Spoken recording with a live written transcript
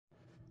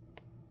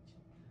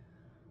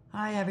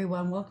Hi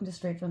everyone, welcome to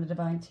Straight from the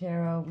Divine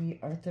Tarot. We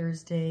are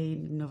Thursday,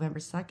 November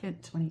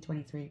 2nd,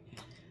 2023.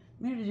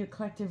 I'm here to do a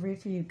collective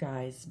read for you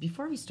guys.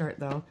 Before we start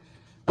though,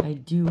 I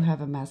do have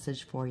a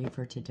message for you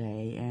for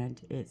today, and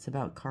it's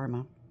about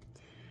karma.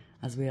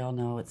 As we all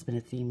know, it's been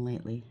a theme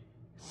lately.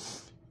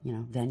 You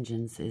know,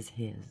 vengeance is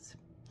his.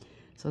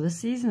 So this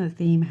season, the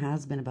theme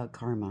has been about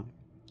karma.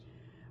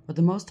 What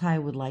the Most High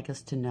would like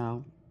us to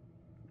know,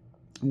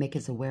 make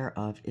us aware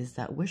of, is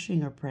that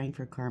wishing or praying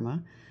for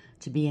karma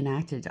to be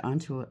enacted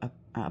onto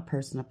a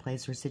person, a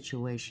place, or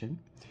situation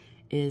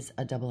is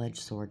a double-edged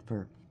sword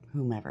for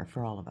whomever,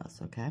 for all of us,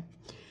 okay?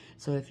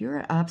 So if you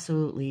are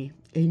absolute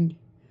in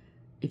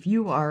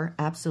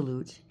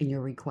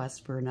your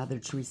request for another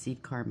to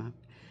receive karma,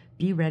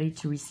 be ready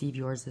to receive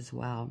yours as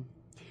well,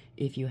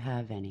 if you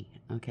have any,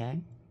 okay?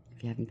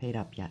 If you haven't paid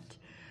up yet.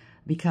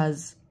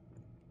 Because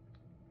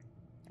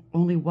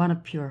only one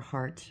of pure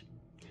heart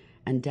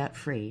and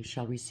debt-free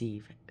shall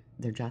receive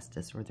their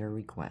justice or their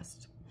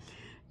request.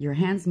 Your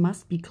hands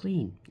must be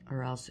clean,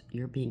 or else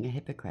you're being a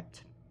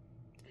hypocrite.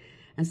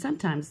 And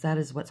sometimes that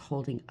is what's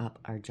holding up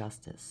our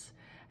justice.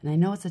 And I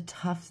know it's a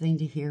tough thing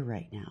to hear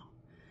right now,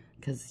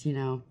 because, you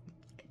know,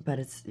 but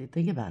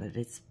think about it,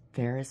 it's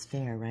fair is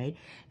fair, right?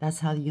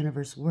 That's how the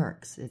universe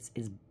works. It's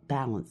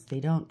balanced. They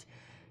don't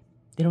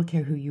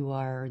care who you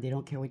are, they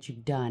don't care what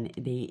you've done.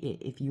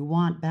 If you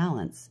want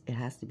balance, it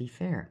has to be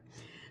fair.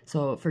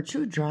 So for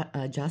true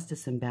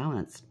justice and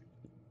balance,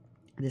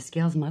 the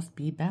scales must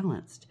be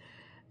balanced.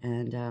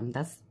 And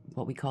that's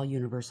what we call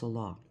universal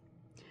law.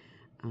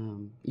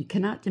 You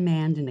cannot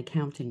demand an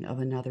accounting of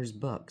another's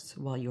books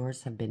while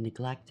yours have been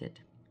neglected.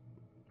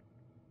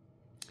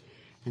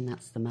 And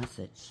that's the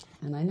message.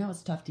 And I know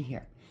it's tough to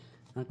hear,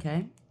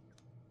 okay?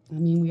 I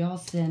mean, we all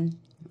sin.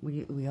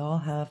 We all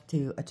have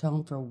to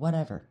atone for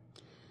whatever.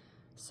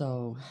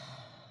 So,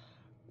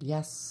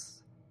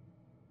 yes,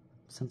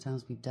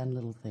 sometimes we've done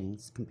little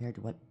things compared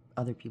to what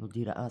other people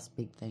do to us,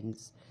 big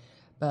things.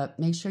 But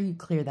make sure you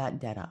clear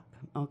that debt up,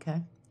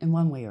 okay? In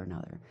one way or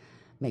another.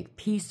 Make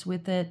peace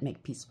with it.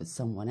 Make peace with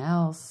someone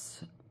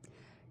else.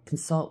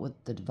 Consult with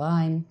the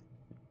divine.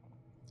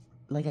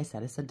 Like I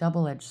said, it's a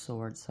double-edged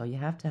sword, so you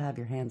have to have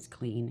your hands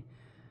clean,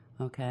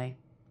 okay?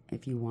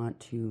 If you want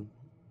to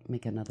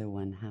make another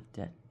one, have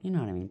to, you know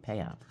what I mean, pay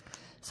up.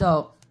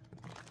 So,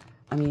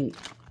 I mean,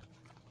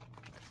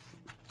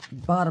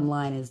 bottom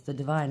line is the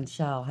divine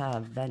shall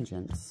have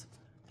vengeance,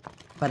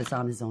 but it's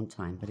on his own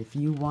time. But if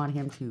you want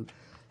him to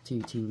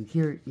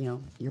hear, you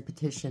know, your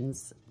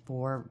petitions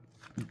for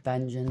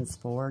vengeance,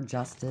 for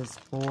justice,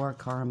 for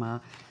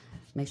karma,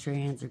 make sure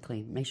your hands are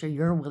clean. Make sure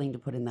you're willing to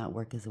put in that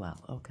work as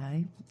well,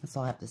 okay? That's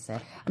all I have to say.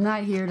 I'm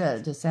not here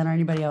to center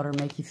anybody out or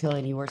make you feel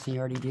any worse than you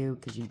already do,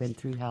 because you've been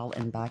through hell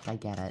and back. I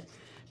get it.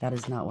 That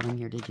is not what I'm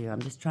here to do.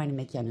 I'm just trying to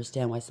make you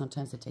understand why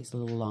sometimes it takes a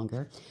little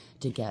longer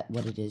to get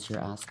what it is you're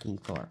asking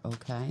for,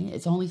 okay?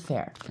 It's only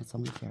fair. It's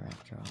only fair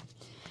after all.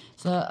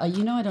 So,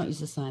 you know I don't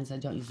use the signs, I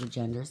don't use the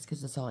genders,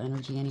 because it's all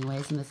energy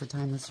anyways, and it's a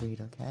timeless read,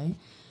 okay?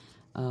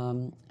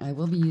 I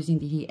will be using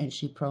the he and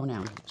she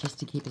pronoun, just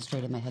to keep it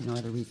straight in my head, no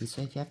other reason.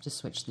 So if you have to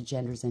switch the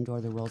genders and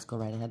or the roles, go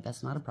right ahead.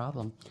 That's not a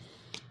problem.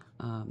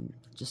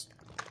 Just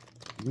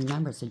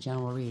remember, it's a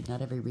general read.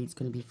 Not every read's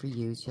going to be for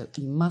you. So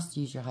you must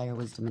use your higher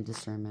wisdom and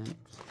discernment.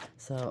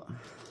 So,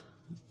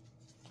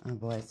 oh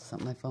boy,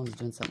 my phone's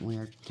doing something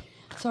weird.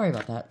 Sorry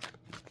about that.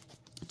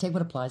 Take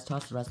what applies,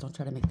 toss the rest. Don't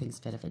try to make things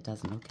fit if it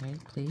doesn't, okay?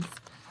 Please.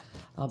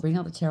 I'll bring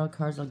out the tarot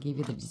cards. I'll give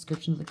you the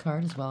description of the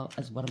card as well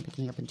as what I'm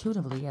picking up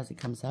intuitively as it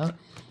comes out.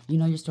 You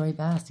know your story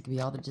best. It could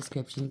be all the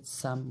descriptions,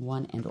 some,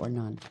 one, and or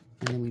none.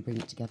 And then we bring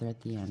it together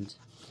at the end.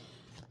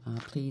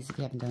 Please, if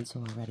you haven't done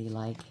so already,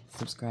 like,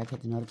 subscribe,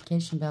 hit the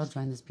notification bell,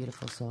 join this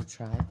beautiful soul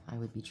tribe. I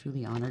would be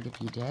truly honored if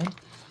you did.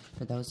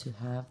 For those who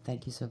have,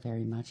 thank you so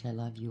very much. I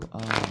love you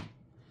all.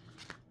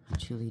 I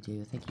truly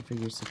do. Thank you for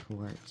your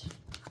support.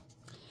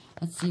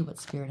 Let's see what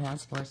Spirit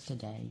has for us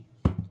today.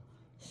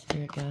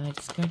 Spirit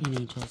guides,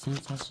 guardian angels,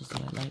 ancestors, the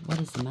white light.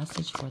 What is the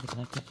message for the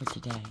collective for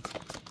today?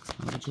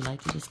 What would you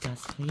like to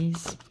discuss,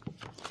 please?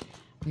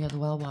 We have the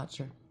well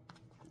watcher.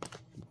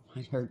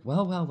 I heard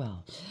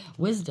well.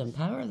 Wisdom,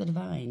 power of the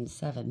divine,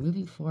 7.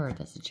 Moving forward,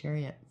 that's the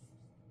chariot.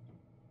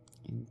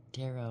 And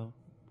tarot.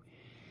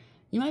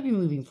 You might be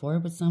moving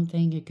forward with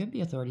something. It could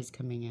be authorities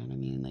coming in. I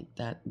mean, like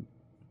that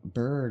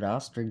bird,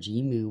 ostrich,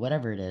 emu,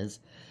 whatever it is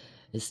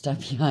stuck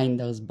behind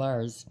those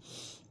bars.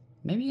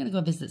 Maybe you're going to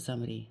go visit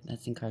somebody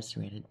that's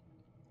incarcerated.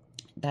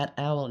 That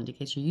owl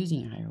indicates you're using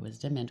your higher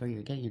wisdom and or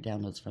you're getting your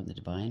downloads from the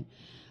divine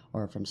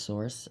or from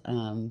source.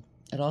 And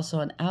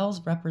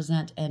owls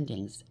represent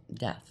endings,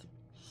 death.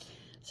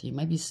 So you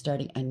might be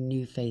starting a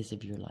new phase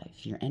of your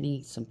life. You're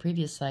ending some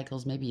previous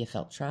cycles. Maybe you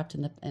felt trapped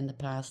in the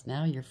past.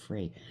 Now you're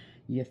free.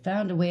 You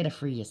found a way to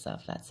free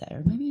yourself, that's it.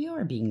 Or maybe you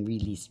are being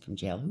released from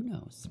jail. Who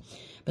knows?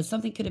 But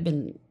something could have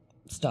been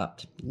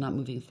stopped, not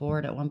moving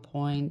forward at one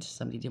point.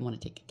 Somebody didn't want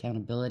to take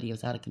accountability. It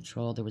was out of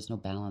control. There was no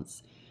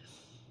balance.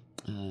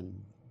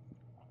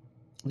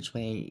 Which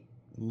way,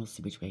 we'll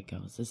see which way it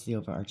goes. This is the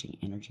overarching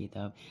energy,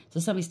 though.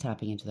 So somebody's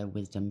tapping into their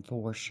wisdom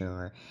for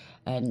sure.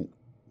 And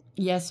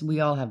Yes, we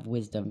all have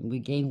wisdom. We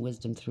gain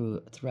wisdom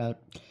throughout,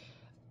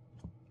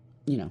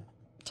 you know,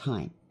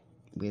 time,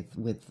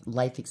 with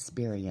life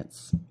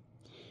experience.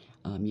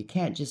 You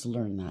can't just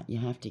learn that. You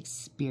have to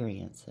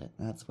experience it.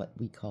 That's what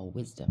we call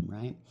wisdom,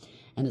 right?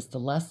 And it's the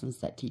lessons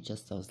that teach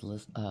us those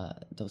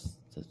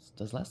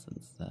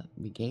lessons.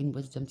 We gain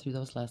wisdom through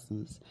those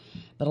lessons.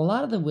 But a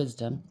lot of the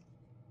wisdom,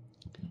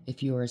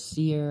 if you're a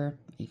seer,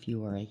 if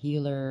you are a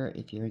healer,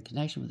 if you're in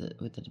connection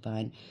with the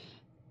divine,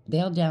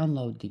 they'll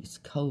download these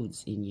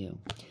codes in you.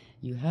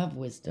 You have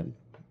wisdom.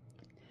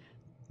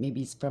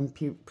 Maybe it's from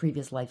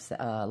previous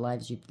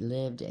lives you've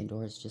lived,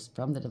 or it's just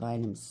from the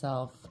divine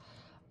himself.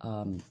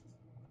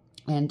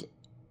 And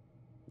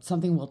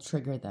something will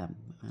trigger them.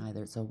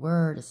 Either it's a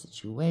word, a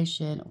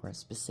situation, or a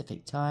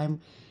specific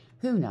time.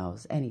 Who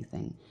knows?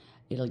 Anything.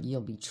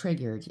 You'll be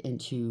triggered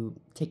into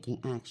taking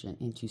action,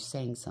 into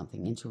saying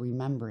something, into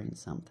remembering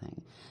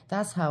something.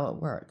 That's how it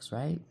works,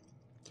 right?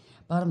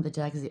 Bottom of the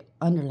deck is the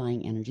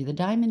underlying energy. The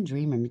Diamond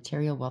Dreamer,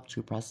 material wealth,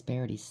 true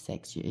prosperity,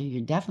 6.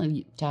 You're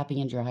definitely tapping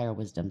into your higher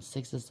wisdom.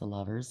 6 is the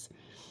Lovers.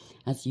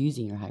 That's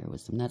using your higher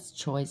wisdom. That's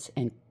choice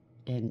and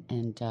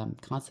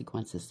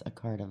consequences, a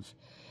card of...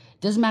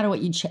 Doesn't matter what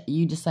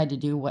you decide to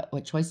do,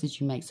 what choices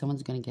you make,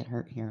 someone's going to get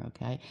hurt here,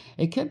 okay?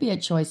 It could be a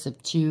choice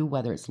of 2,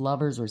 whether it's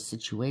lovers or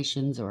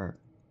situations or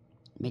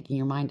making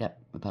your mind up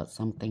about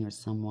something or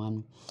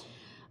someone.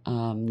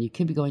 You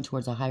could be going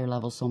towards a higher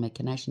level soulmate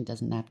connection.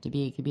 Doesn't have to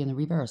be. It could be in the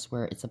reverse,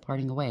 where it's a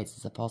parting away.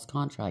 It's a false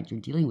contract. You're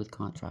dealing with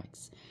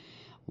contracts.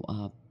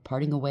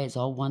 Parting away is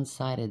all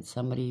one-sided.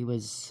 Somebody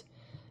was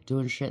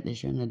doing shit they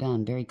shouldn't have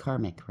done. Very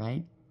karmic,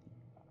 right?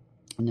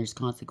 And there's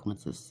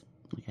consequences,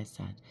 like I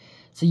said.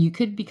 So you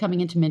could be coming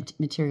into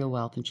material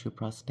wealth and true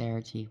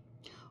prosperity,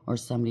 or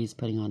somebody's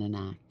putting on an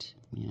act,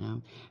 you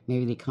know.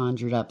 Maybe they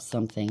conjured up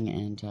something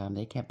and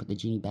they can't put the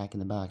genie back in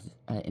the box,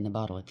 in the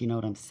bottle, if you know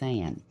what I'm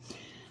saying.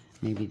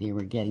 Maybe they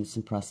were getting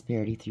some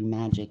prosperity through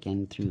magic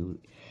and through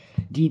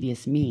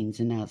devious means,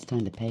 and now it's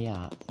time to pay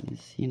off.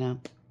 You know,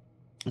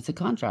 it's a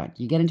contract.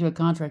 You get into a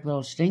contract with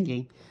old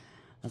Stinky.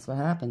 That's what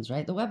happens,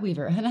 right? The Web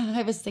Weaver. And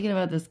I was thinking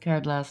about this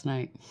card last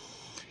night.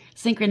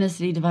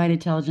 Synchronicity, divine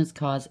intelligence,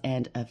 cause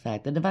and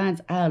effect. The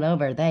divine's all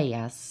over there,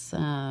 yes.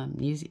 4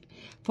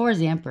 is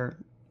the Emperor.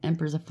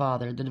 Emperor's a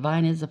father. The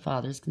divine is a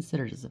father, is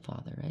considered as a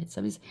father, right?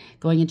 Somebody's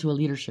going into a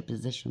leadership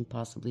position,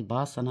 possibly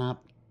bossing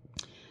up.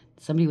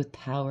 Somebody with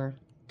power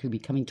could be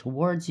coming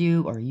towards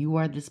you, or you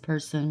are this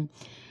person.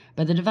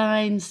 But the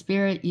divine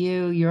spirit,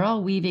 you're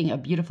all weaving a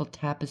beautiful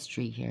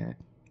tapestry here,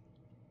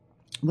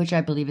 which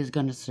I believe is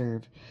going to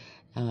serve.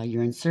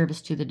 You're in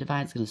service to the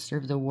divine. It's going to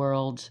serve the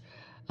world.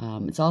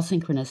 It's all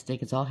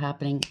synchronistic. It's all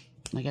happening,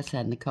 like I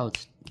said, in the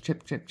codes.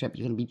 Trip, trip, trip.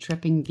 You're going to be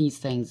tripping these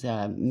things,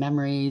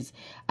 memories,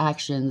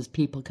 actions,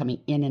 people coming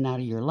in and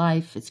out of your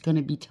life. It's going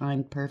to be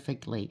timed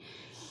perfectly.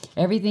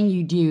 Everything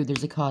you do,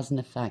 there's a cause and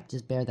effect.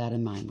 Just bear that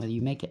in mind, whether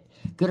you make it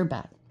good or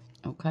bad.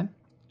 Okay?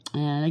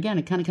 And again,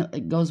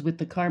 it goes with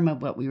the karma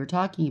of what we were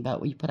talking about.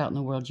 What you put out in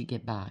the world, you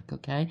get back.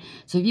 Okay?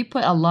 So if you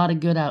put a lot of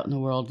good out in the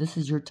world, this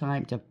is your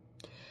time to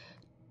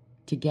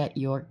get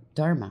your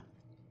dharma,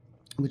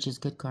 which is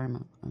good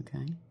karma,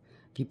 okay?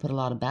 If you put a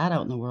lot of bad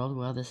out in the world,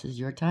 well, this is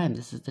your time.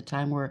 This is the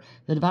time where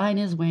the divine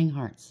is weighing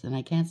hearts. And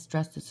I can't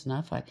stress this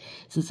enough.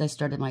 Since I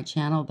started my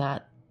channel,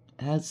 that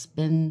has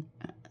been,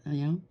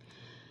 you know,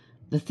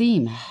 the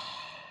theme.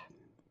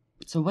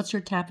 So what's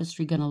your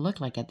tapestry going to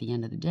look like at the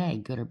end of the day,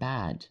 good or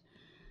bad?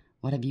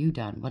 What have you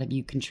done? What have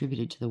you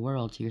contributed to the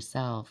world, to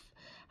yourself?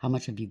 How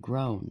much have you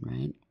grown,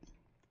 right?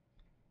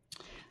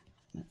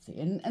 Let's see.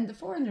 And the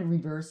 4 in the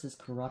reverse is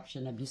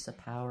corruption, abuse of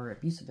power,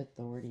 abuse of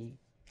authority,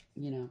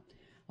 you know,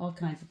 all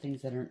kinds of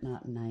things that are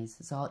not nice.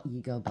 It's all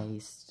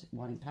ego-based,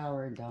 wanting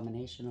power and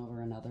domination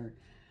over another.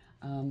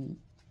 You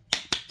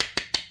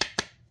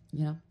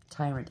know,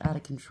 tyrant, out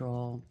of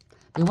control.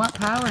 They want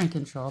power and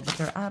control, but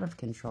they're out of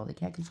control. They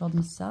can't control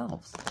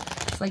themselves.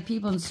 It's like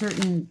people in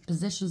certain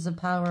positions of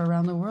power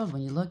around the world.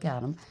 When you look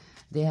at them,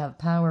 they have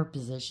power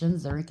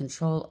positions. They're in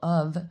control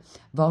of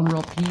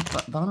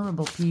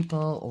vulnerable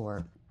people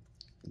or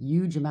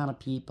huge amount of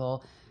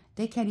people.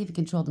 They can't even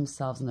control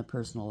themselves in their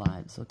personal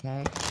lives,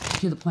 okay?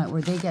 To the point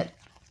where they get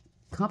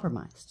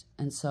compromised.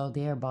 And so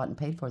they are bought and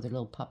paid for. They're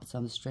little puppets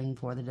on the string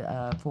for the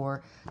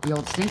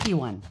old stinky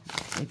one,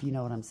 if you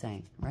know what I'm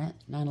saying, right?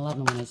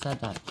 9/11 when I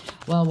said that.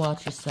 Well,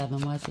 Watcher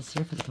 7, why is this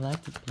here for the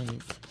collective,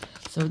 please?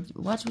 So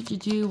watch what you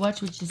do,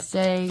 watch what you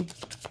say.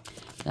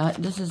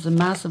 This is a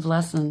massive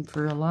lesson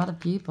for a lot of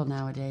people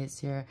nowadays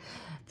here.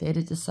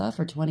 Fated to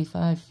suffer,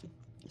 25.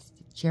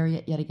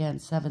 Chariot yet again,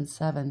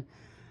 7/7.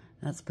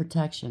 That's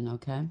protection,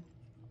 okay?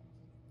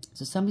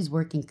 So somebody's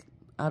working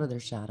out of their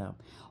shadow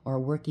or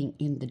working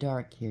in the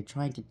dark here,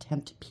 trying to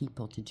tempt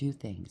people to do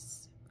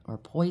things or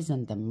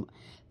poison them,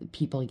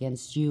 people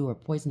against you, or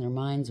poison their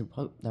minds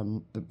or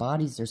their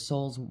bodies, their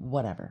souls,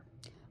 whatever.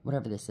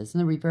 Whatever this is. In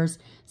the reverse,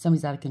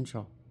 somebody's out of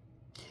control.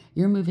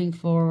 You're moving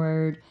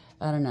forward.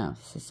 I don't know.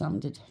 So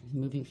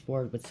moving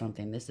forward with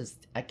something. This is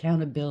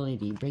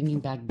accountability, bringing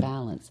back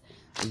balance,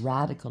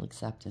 radical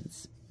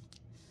acceptance.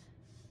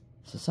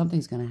 So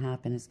something's going to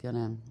happen.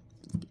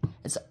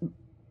 It's It's,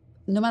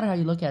 no matter how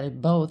you look at it,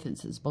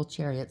 it's both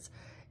chariots.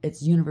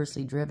 It's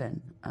universally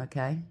driven,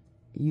 okay?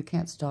 You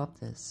can't stop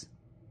this.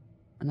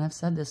 And I've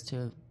said this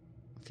to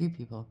a few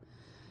people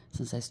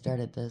since I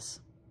started this.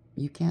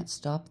 You can't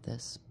stop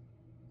this.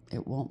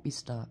 It won't be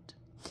stopped.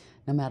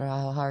 No matter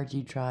how hard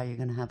you try, you're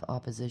going to have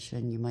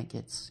opposition. You might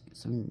get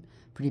some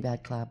pretty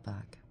bad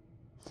clapback.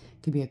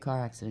 Could be a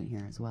car accident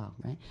here as well,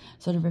 right?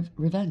 So the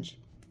revenge.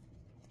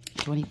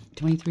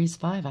 23 is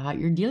 5.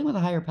 You're dealing with a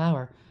higher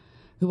power,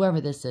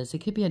 whoever this is. It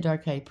could be a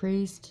dark high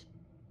priest.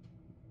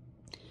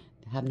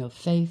 Have no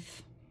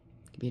faith.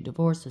 It could be a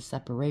divorce, a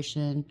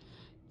separation,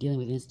 dealing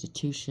with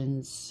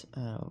institutions,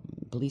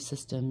 belief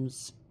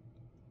systems,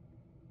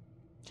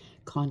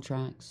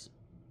 contracts.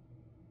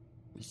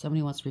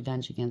 Somebody wants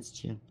revenge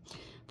against you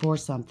for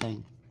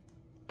something.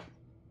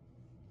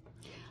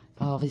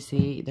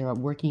 Obviously, they're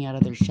working out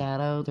of their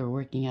shadow. They're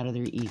working out of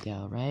their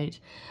ego, right?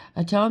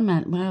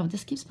 Atonement. Wow,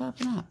 this keeps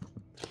popping up.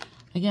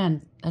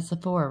 Again, that's the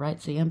 4, right?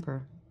 It's the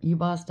Emperor. You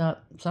bossed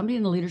up. Somebody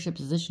in the leadership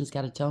position's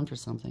got to atone for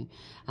something.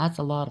 That's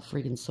a lot of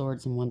freaking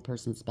swords in one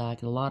person's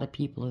back. And a lot of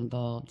people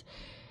involved.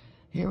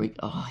 Here we go.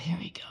 Oh, here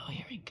we go.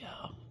 Here we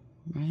go.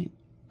 Right?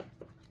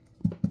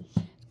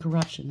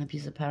 Corruption,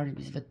 abuse of power,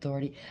 abuse of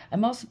authority.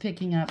 I'm also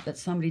picking up that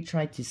somebody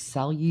tried to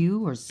sell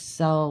you or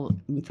sell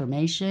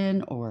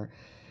information or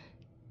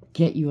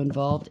get you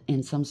involved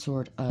in some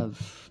sort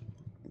of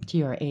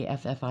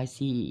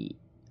TRAFFIC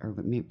or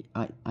maybe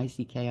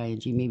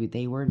ICKING. Maybe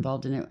they were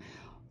involved in it,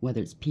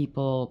 whether it's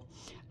people,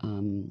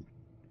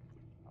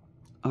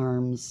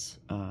 arms,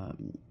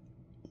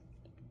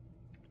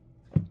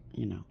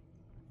 you know,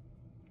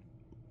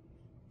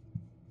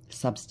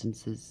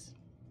 substances.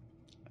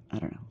 I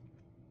don't know.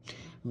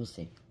 We'll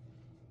see.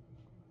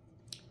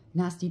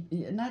 Nasty,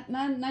 not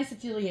nice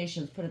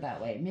affiliations, put it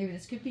that way. Maybe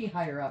this could be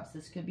higher ups.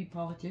 This could be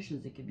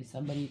politicians. It could be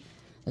somebody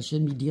that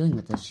shouldn't be dealing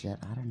with this shit.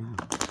 I don't know.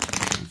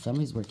 And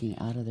somebody's working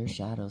out of their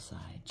shadow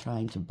side,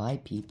 trying to buy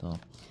people,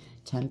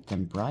 tempt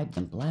them, bribe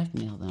them,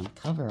 blackmail them,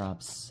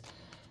 cover-ups,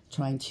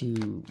 trying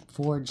to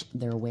forge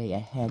their way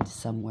ahead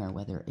somewhere,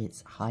 whether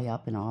it's high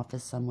up in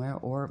office somewhere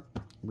or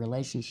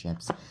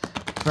relationships,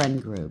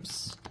 friend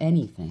groups,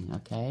 anything,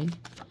 okay?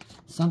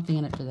 Something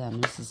in it for them.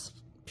 This is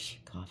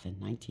coffin,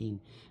 19.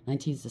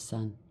 19 is the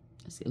sun.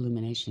 It's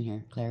illumination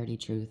here, clarity,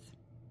 truth.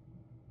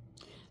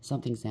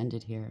 Something's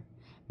ended here.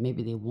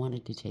 Maybe they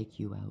wanted to take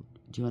you out.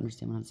 Do you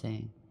understand what I'm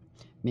saying?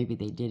 Maybe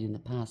they did in the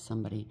past,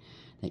 somebody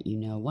that you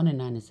know. 1 and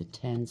 9 is a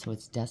 10, so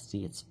it's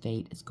destiny, it's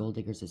fate, it's gold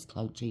diggers, it's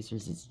cloud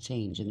chasers, it's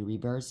change. In the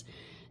reverse,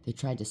 they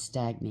tried to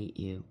stagnate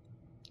you,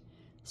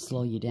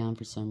 slow you down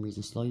for some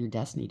reason, slow your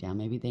destiny down.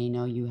 Maybe they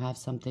know you have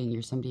something,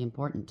 you're somebody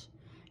important.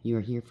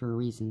 You're here for a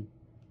reason.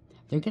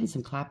 They're getting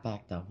some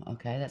clapback, though,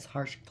 okay? That's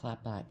harsh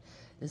clapback.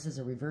 This is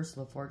a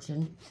reversal of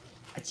fortune,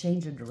 a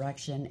change of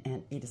direction,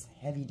 and it is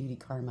heavy-duty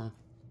karma,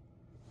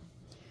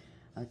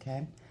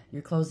 okay?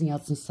 You're closing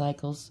out some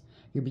cycles.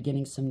 You're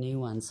beginning some new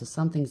ones. So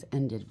something's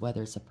ended,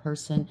 whether it's a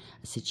person,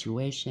 a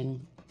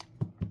situation,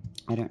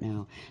 I don't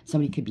know.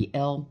 Somebody could be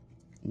ill,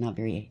 not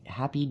very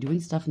happy, doing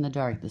stuff in the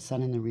dark. The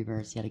sun in the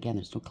reverse. Yet again,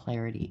 there's no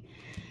clarity.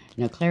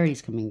 No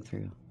clarity's coming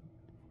through.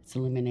 It's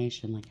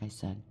illumination, like I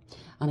said.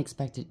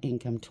 Unexpected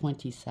income,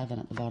 27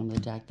 at the bottom of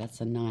the deck. That's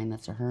a 9.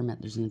 That's a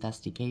hermit. There's an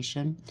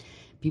investigation.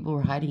 People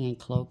were hiding and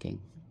cloaking.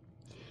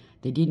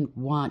 They didn't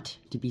want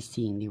to be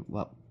seen.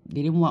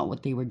 They didn't want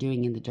what they were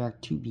doing in the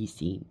dark to be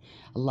seen.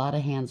 A lot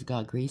of hands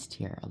got greased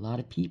here. A lot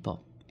of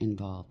people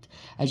involved.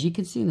 As you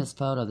can see in this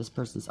photo, this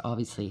person's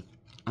obviously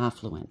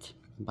affluent.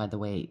 By the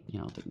way, you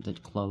know, the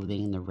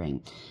clothing and the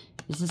ring.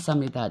 This is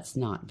somebody that's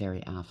not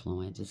very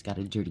affluent. It's got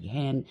a dirty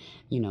hand.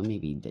 You know,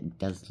 maybe that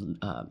does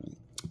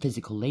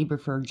physical labor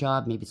for a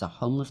job. Maybe it's a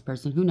homeless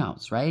person. Who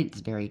knows, right?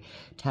 It's very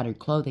tattered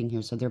clothing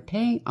here. So they're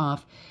paying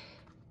off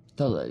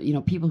the, you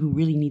know, people who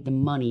really need the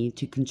money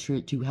to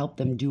contribute, to help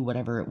them do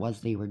whatever it was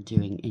they were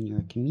doing in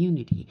your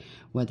community.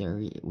 Whether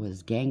it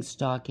was gang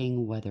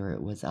stalking, whether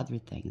it was other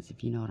things,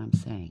 if you know what I'm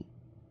saying.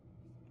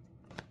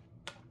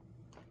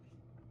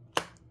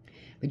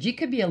 But you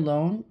could be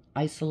alone,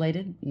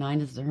 isolated.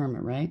 9 is the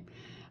hermit, right?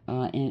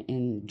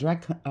 In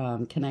direct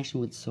connection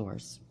with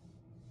source.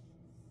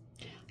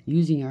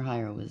 Using your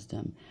higher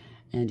wisdom.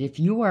 And if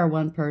you are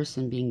one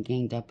person being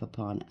ganged up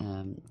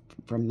upon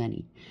from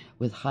many,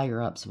 with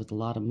higher ups, with a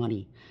lot of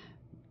money,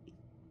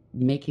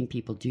 making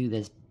people do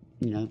this,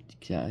 you know,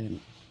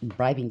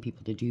 bribing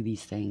people to do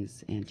these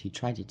things and to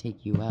try to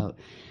take you out,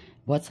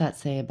 what's that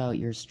say about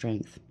your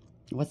strength?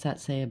 What's that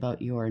say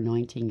about your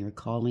anointing, your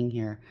calling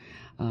here,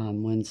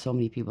 when so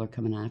many people are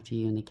coming after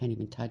you and they can't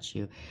even touch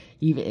you?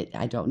 Even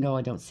I don't know,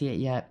 I don't see it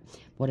yet.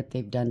 What if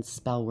they've done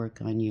spell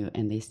work on you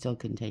and they still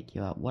can take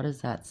you out? What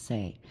does that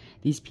say?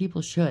 These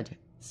people should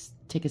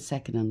take a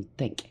second and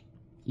think.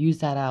 Use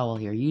that owl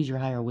here. Use your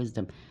higher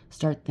wisdom.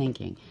 Start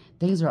thinking.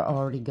 Things are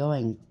already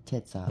going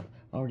tits up.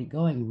 Already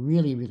going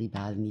really, really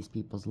bad in these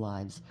people's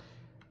lives.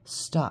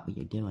 Stop what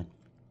you're doing.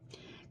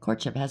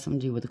 Courtship has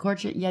something to do with the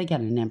courtship. Yeah, you got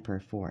an emperor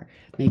for.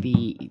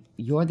 Maybe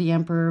you're the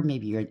emperor.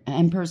 Maybe your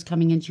emperor's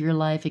coming into your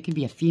life. It could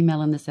be a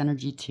female in this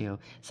energy too.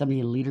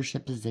 Somebody in a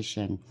leadership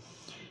position.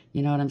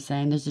 You know what I'm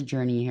saying? There's a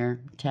journey here.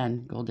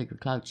 10, Gold Digger,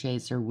 Cloud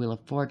Chaser, Wheel of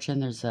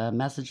Fortune. There's a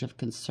message of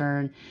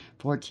concern.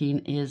 14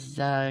 is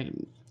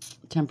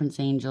Temperance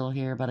Angel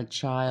here about a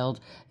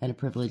child and a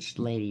privileged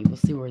lady. We'll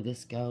see where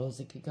this goes.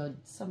 It could go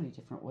so many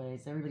different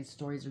ways. Everybody's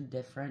stories are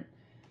different.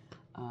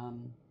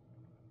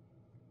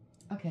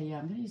 Okay, yeah,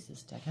 I'm going to use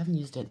this deck. I haven't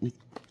used it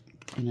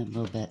in a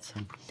little bit, so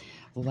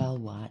well,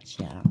 watch,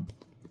 yeah.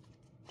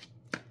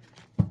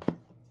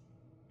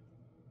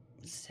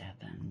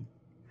 7.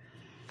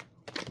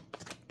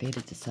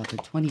 Fated to suffer,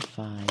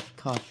 25.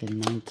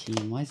 Coffin,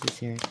 19. Why is this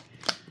here?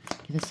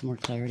 Give us some more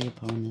clarity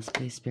upon this,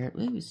 please, Spirit.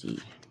 Ooh, see.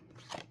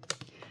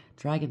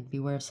 Dragon,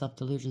 beware of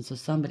self-delusion. So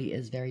somebody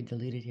is very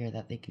deluded here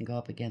that they can go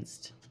up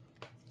against,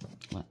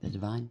 what, the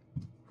divine?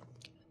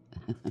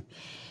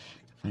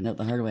 Find out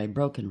the hard way.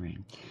 Broken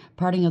ring.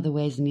 Parting of the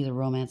ways in either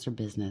romance or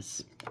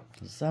business.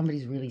 So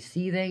somebody's really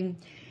seething.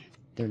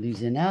 They're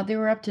losing out. They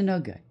were up to no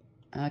good.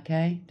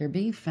 Okay? They're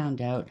being found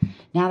out.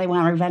 Now they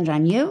want revenge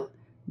on you?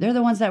 They're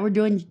the ones that were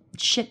doing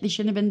shit they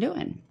shouldn't have been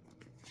doing.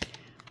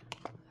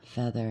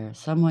 Feather.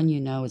 Someone you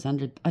know is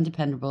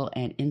undependable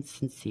and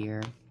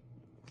insincere.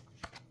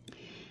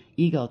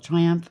 Ego.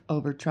 Triumph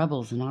over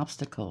troubles and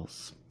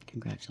obstacles.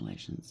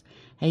 Congratulations.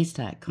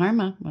 Haystack.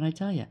 Karma. What I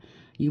tell you.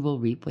 You will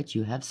reap what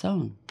you have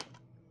sown.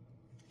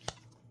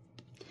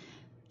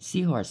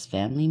 Seahorse,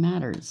 family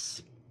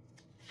matters.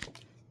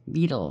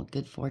 Beetle,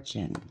 good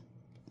fortune.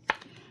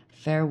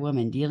 Fair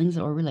woman, dealings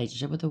or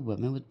relationship with a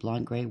woman with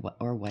blonde, gray,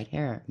 or white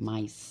hair.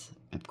 Mice,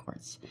 of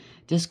course.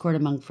 Discord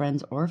among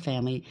friends or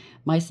family.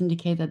 Mice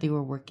indicate that they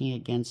were working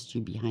against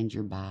you behind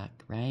your back,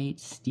 right?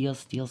 Steal,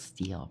 steal,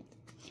 steal.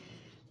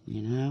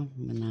 You know,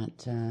 when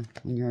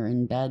you're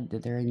in bed,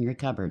 they're in your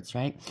cupboards,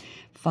 right?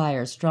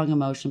 Fire, strong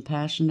emotion,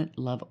 passionate,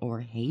 love or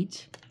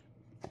hate.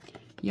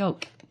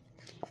 Yoke.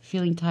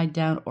 Feeling tied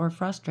down or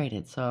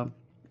frustrated. So,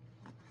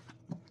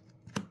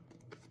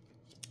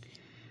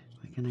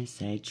 what can I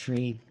say?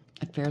 Tree.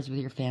 Affairs with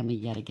your family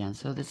yet again.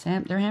 So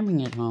they're hammering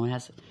it home. It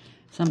has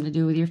something to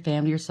do with your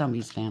family or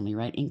somebody's family,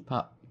 right? Ink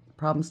pop.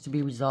 Problems to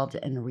be resolved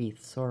and a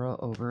wreath. Sorrow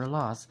over a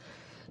loss.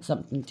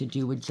 Something to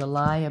do with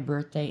July, a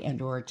birthday,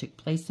 and or it took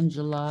place in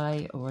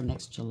July or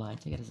next July.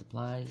 Take it as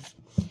applies.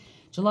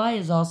 July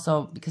is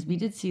also, because we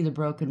did see the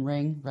broken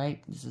ring,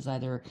 right? This is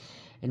either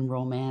in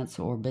romance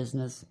or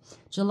business.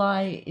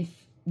 July, if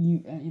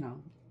you know,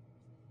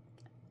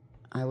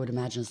 I would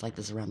imagine it's like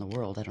this around the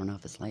world. I don't know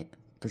if it's like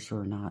for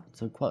sure or not.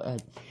 So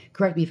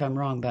correct me if I'm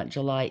wrong, but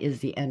July is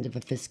the end of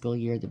a fiscal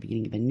year, the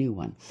beginning of a new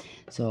one.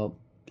 So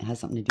it has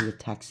something to do with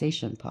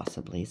taxation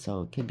possibly.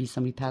 So it could be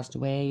somebody passed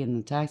away and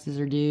the taxes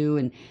are due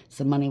and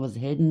some money was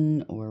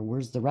hidden, or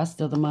where's the rest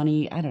of the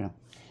money? I don't know.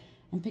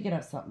 I'm picking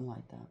up something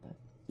like that, but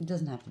it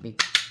doesn't have to be.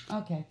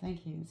 Okay,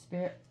 thank you,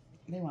 Spirit.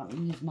 They want me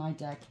to use my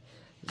deck.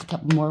 There's a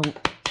couple more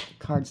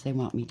cards they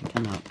want me to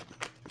come out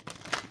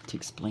to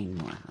explain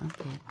more.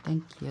 Okay,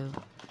 thank you.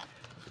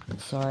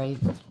 Sorry,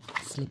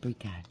 slippery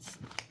cards.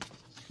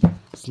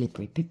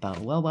 Slippery people.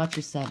 Well,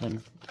 Watcher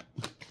 7.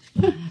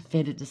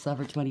 Fated to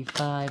suffer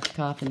 25.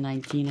 Coffin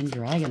 19. And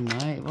Dragon.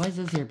 Why is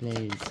this here,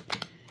 please?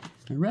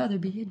 I'd rather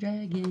be a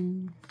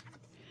dragon.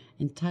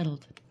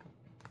 Entitled.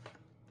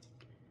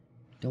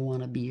 Don't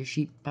want to be a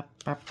sheep.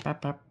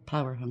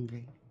 Power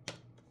hungry.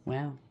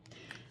 Wow.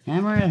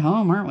 And we're at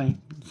home, aren't we?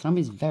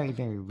 Somebody's very,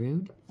 very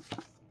rude.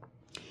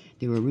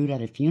 They were rude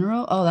at a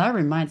funeral. Oh, that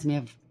reminds me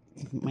of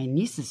my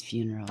niece's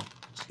funeral.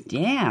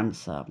 Damn,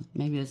 so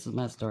maybe this is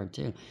my story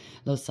too.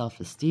 Low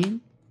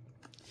self-esteem.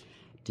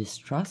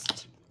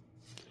 Distrust.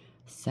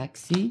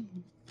 Sexy.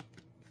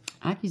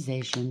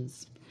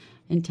 Accusations.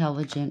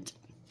 Intelligent.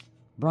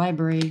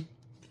 Bribery.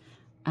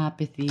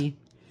 Apathy.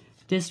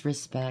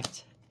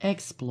 Disrespect.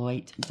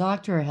 Exploit.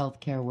 Doctor or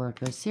healthcare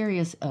worker.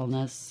 Serious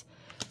illness.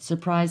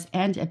 Surprise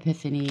and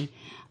epiphany,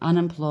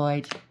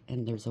 unemployed,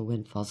 and there's a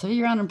windfall. So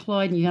you're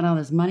unemployed and you got all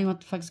this money, what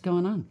the fuck's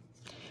going on?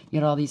 You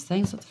got all these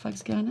things, what the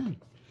fuck's going on?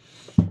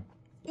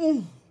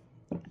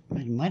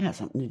 It might have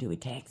something to do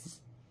with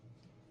taxes.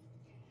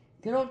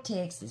 Good old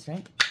taxes,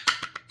 right?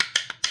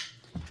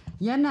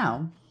 Yeah,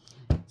 no.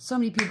 So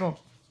many people,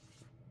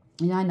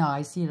 yeah, I know,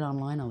 I see it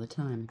online all the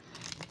time.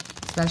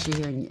 Especially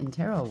here in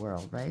tarot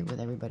world, right?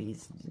 With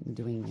everybody's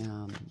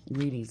doing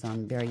readings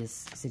on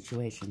various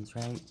situations,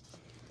 right?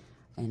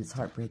 And it's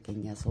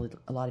heartbreaking, yes.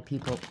 A lot of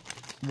people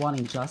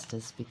wanting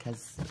justice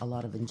because a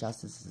lot of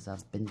injustices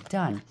have been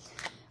done.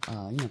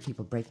 You know,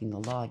 people breaking the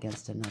law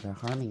against another,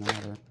 harming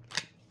another.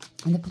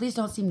 And the police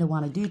don't seem to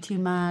want to do too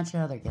much.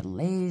 They're getting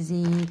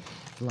lazy.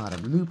 A lot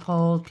of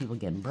loopholes. People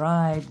getting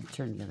bribed,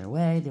 turn the other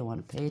way. They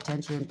want to pay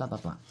attention, blah, blah,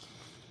 blah.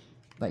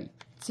 But it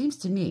seems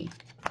to me,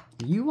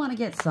 you want to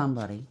get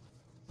somebody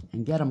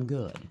and get them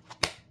good.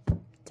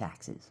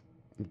 Taxes.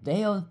 If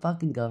they owe the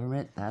fucking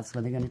government, that's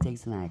when they're going to take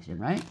some action,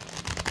 right?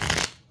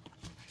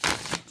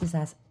 Just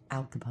ask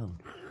Al Capone.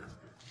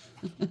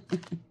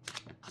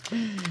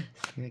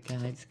 Spirit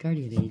guides,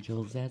 guardian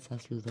angels,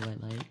 ancestors of the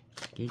white light.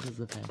 Angels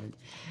of Heaven.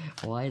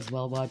 Wise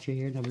Well Watcher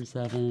here, number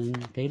 7.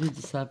 Fated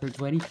to Suffer,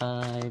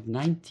 25.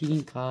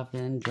 19,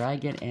 Coffin,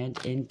 Dragon, and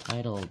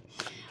Entitled.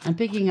 I'm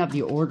picking up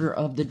the Order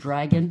of the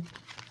Dragon.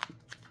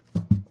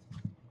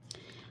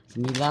 So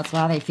maybe that's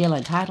why they feel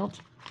entitled.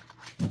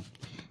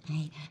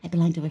 I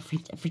belong to a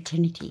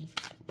fraternity.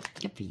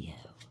 Good for you.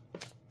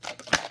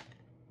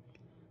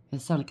 The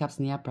Seven of Cups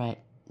in the upright.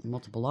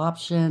 Multiple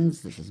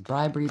options. This is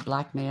bribery,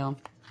 blackmail.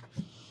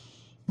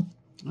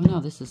 Oh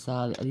no, this is,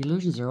 the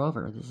illusions are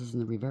over. This is in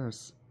the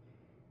reverse.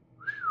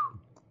 Whew.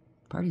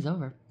 Party's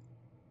over.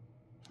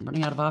 I'm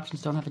running out of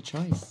options, don't have a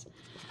choice.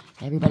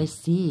 Everybody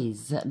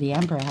sees the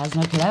Emperor has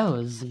no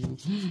clothes.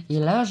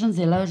 Illusions,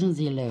 illusions,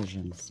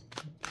 illusions.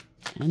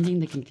 Ending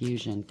the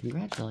confusion.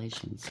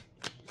 Congratulations.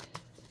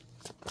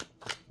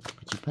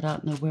 What you put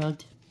out in the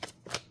world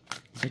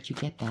is what you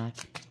get back.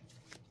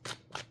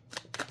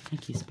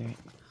 Thank you, Spirit.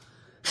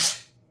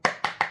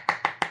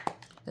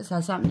 This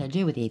has something to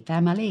do with a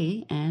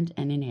family and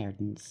an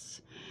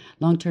inheritance.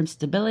 Long-term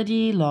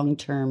stability,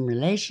 long-term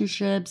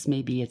relationships.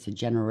 Maybe it's a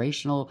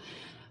generational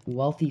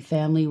wealthy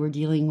family we're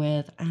dealing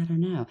with. I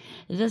don't know.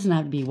 It doesn't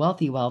have to be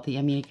wealthy.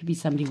 I mean, it could be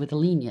somebody with a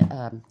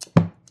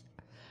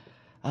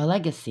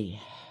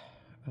legacy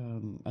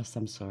of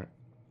some sort.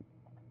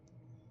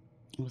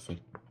 We'll see.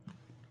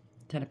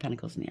 10 of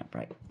Pentacles in the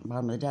upright.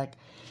 Bottom of the deck.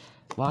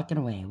 Walking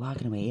away.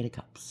 8 of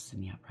Cups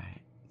in the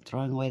upright.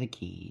 Throwing away the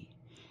key.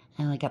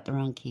 And I got the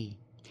wrong key.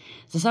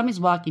 So somebody's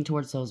walking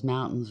towards those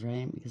mountains,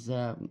 right? Because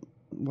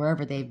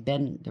wherever they've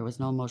been, there was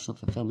no emotional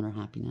fulfillment or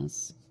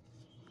happiness.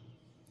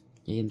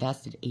 They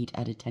invested 8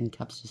 out of 10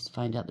 cups just to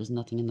find out there's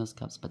nothing in those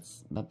cups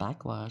but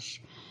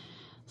backwash.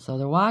 So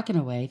they're walking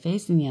away,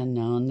 facing the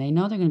unknown. They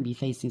know they're going to be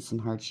facing some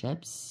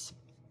hardships.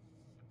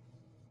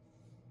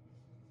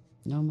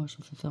 No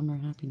emotional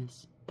fulfillment or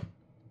happiness.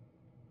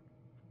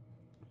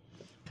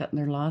 Cutting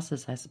their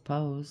losses, I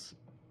suppose.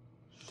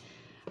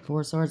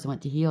 4 of Swords, they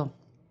went to heal.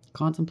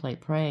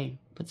 Contemplate, pray,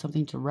 put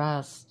something to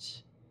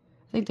rest.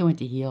 I think they went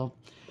to heal.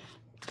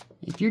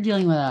 If you're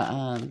dealing with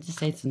a, just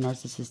say it's a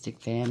narcissistic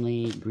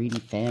family, greedy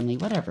family,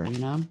 whatever, you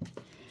know,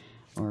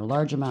 or a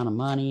large amount of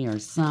money or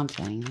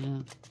something,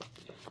 yeah.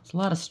 There's a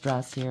lot of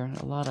stress here,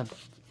 a lot of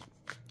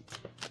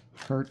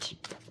hurt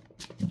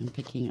I'm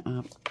picking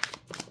up.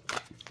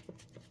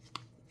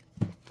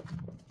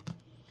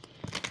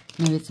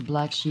 Maybe it's a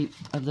black sheep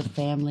of the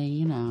family,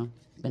 you know.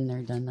 Been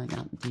there, done that,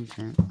 got the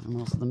t-shirt. I'm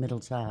also the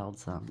middle child,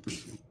 so.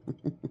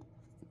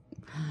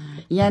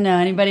 Yeah, no,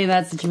 anybody in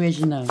that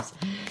situation knows.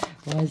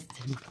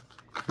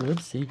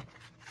 Whoopsie.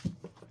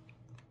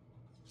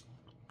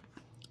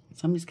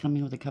 Somebody's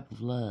coming with a cup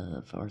of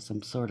love or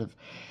some sort of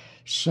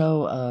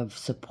show of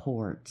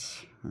support.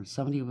 Or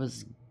somebody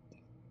was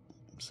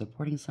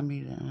supporting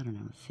somebody that, I don't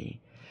know, let's see.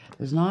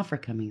 There's an offer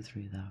coming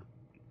through, though.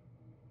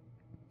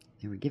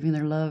 They were giving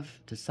their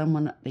love to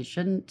someone they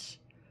shouldn't.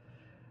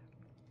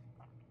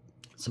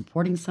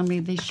 Supporting somebody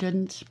they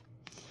shouldn't.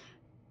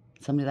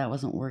 Somebody that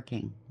wasn't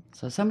working.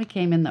 So somebody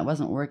came in that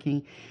wasn't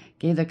working,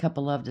 gave their cup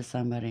of love to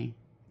somebody.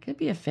 Could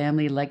be a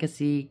family,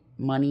 legacy,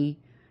 money.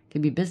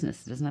 Could be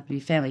business. It doesn't have to be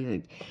family.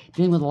 They're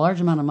dealing with a large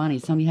amount of money.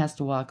 Somebody has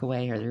to walk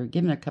away, or they're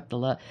giving a cup of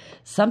love.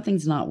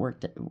 Something's not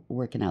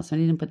working out.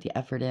 Somebody didn't put the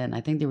effort in.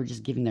 I think they were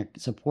just giving their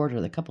support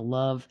or the cup of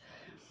love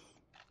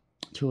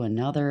to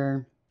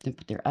another. Didn't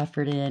put their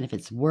effort in. If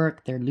it's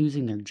work, they're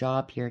losing their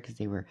job here because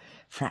they were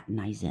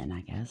fraternizing,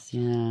 I guess.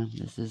 Yeah,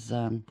 this is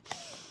 2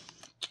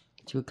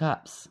 of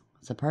Cups.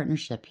 It's a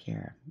partnership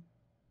here.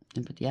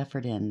 Didn't put the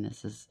effort in.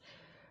 This is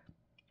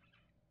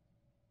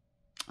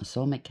a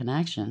soulmate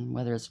connection,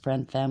 whether it's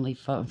friend, family,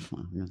 foe,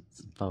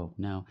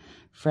 no,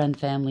 friend,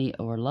 family,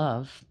 or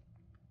love.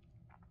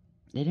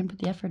 They didn't put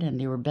the effort in.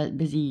 They were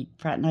busy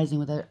fraternizing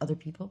with other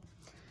people.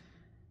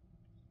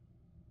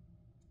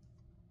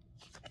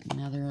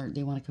 Now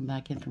they want to come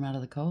back in from out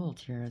of the cold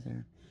here.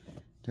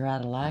 They're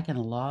at a lack and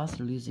a loss.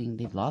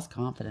 They've lost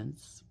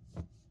confidence.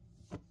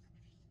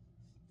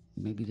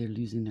 Maybe they're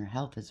losing their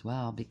health as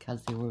well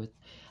because they were with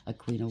a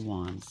Queen of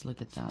Wands.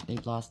 Look at that.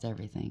 They've lost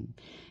everything.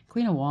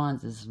 Queen of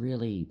Wands is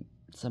really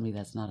somebody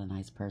that's not a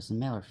nice person,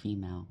 male or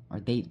female. Or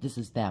this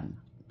is them.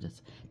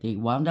 They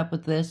wound up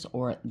with this,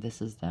 or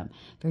this is them.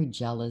 Very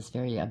jealous,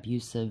 very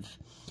abusive,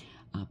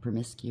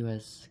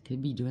 promiscuous.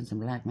 Could be doing some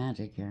black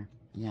magic here.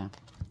 Yeah.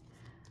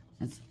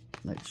 It's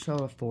like show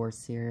of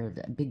force here.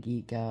 Big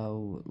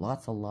ego.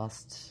 Lots of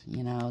lust.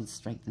 You know,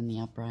 strength in the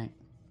upright.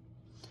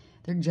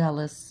 They're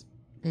jealous.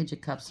 Page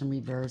of Cups in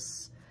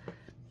reverse.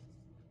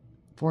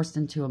 Forced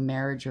into a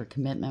marriage or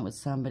commitment with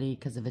somebody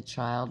because of a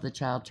child. The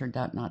child turned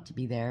out not to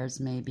be theirs,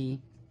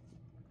 maybe.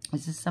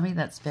 This is somebody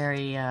that's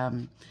very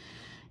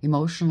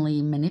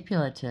emotionally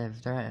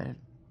manipulative. Let's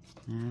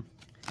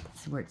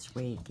see which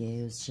way it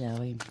goes, shall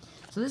we?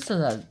 So this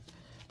is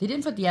they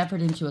didn't put the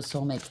effort into a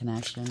soulmate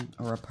connection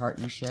or a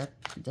partnership.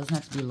 It doesn't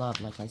have to be love,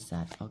 like I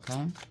said,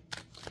 okay?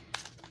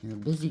 They're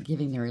busy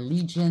giving their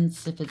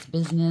allegiance, if it's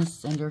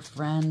business and or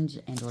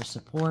friend and or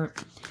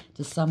support,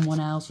 to someone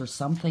else or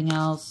something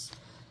else.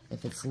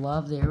 If it's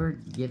love, they were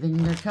giving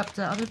their cup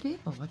to other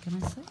people. What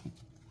can I say?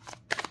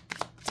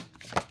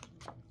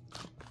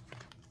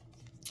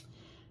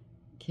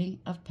 King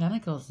of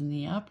Pentacles in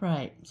the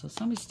upright. So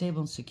somebody's stable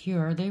and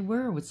secure. They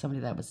were with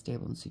somebody that was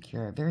stable and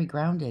secure. Very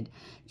grounded,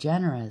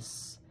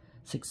 generous,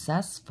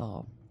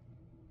 successful.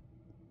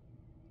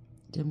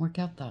 Didn't work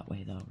out that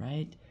way though,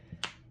 right?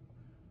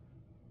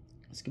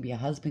 This could be a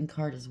husband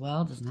card as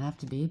well. Doesn't have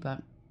to be,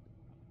 but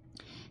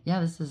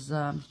yeah, this is,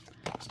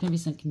 there's going to be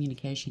some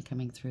communication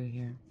coming through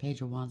here. Page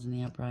of Wands in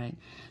the upright.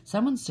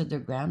 Someone stood their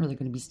ground, or they're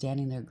going to be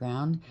standing their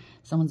ground.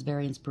 Someone's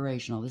very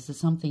inspirational. This is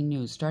something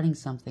new, starting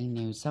something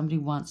new. Somebody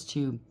wants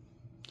to,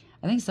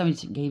 I think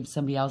somebody gave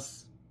somebody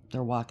else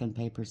their walk-in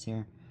papers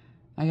here.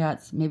 I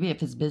got, maybe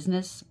if it's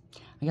business,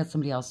 I got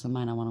somebody else in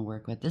mind I want to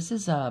work with. This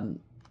is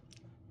some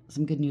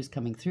good news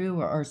coming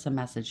through, or some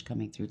message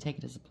coming through. Take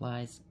it as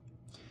applies.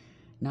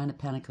 Nine of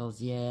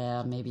Pentacles.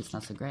 Yeah, maybe it's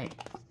not so great.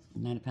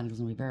 Nine of Pentacles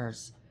in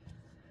reverse.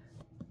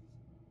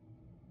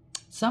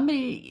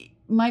 Somebody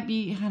might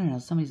be, I don't know,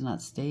 somebody's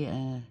not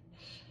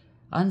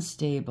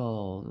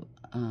unstable.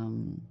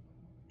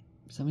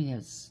 Somebody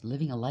is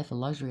living a life of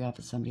luxury off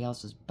of somebody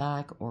else's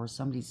back, or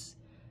somebody's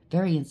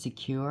very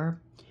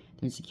insecure.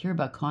 They're insecure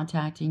about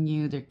contacting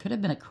you. There could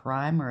have been a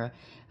crime or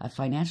a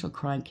financial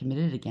crime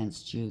committed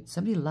against you.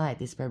 Somebody lied.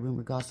 They spread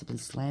rumor, gossip, and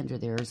slander.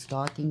 They're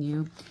stalking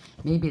you.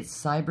 Maybe it's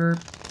cyber.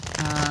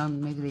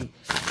 Maybe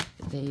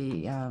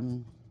they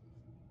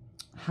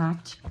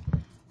hacked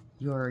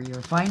your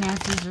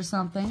finances or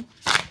something.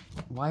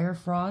 Wire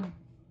fraud.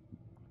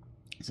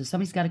 So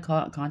somebody's got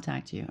to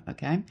contact you,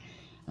 okay,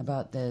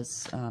 about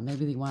this.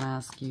 Maybe they want to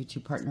ask you to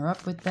partner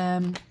up with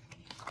them.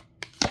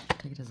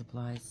 Take it as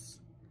applies.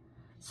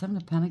 Seven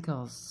of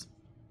Pentacles.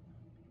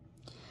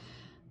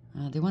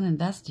 They want to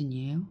invest in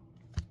you.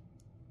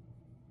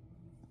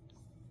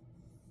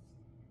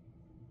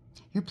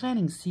 Your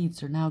planting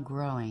seeds are now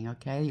growing,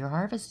 okay? Your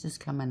harvest is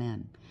coming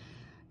in,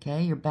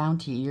 okay? Your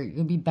bounty, you're going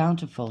to be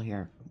bountiful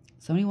here.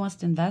 Somebody wants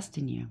to invest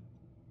in you.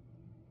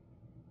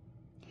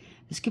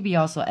 This could be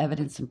also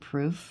evidence and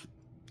proof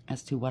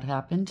as to what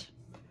happened.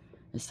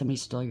 If somebody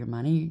stole your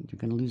money, you're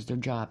going to lose their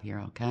job here,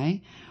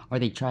 okay? Or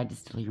they tried to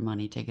steal your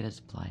money. Take it as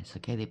applies,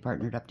 okay? They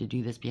partnered up to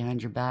do this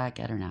behind your back.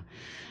 I don't know.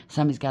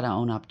 Somebody's got to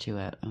own up to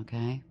it,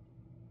 okay?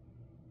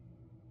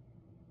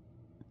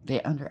 They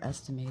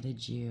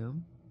underestimated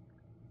you.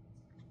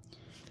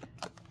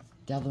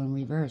 Devil in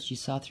reverse. You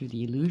saw through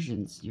the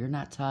illusions. You're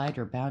not tied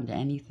or bound to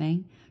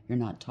anything. You're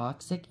not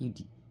toxic. You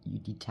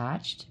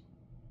detached.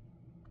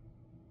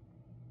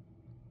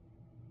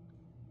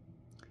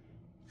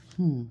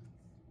 Ten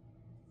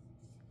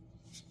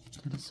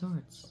of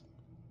Swords.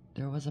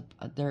 There was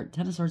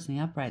Ten of Swords in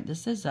the upright.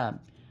 This was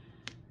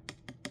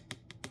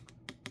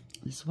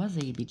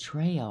a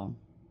betrayal.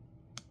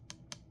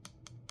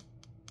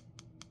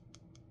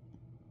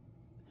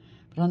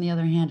 But on the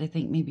other hand, I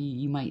think maybe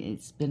you might.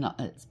 It's been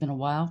a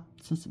while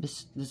since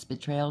this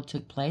betrayal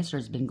took place, or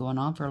it's been going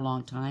on for a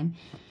long time.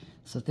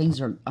 So things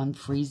are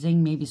unfreezing.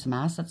 Maybe some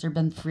assets are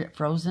been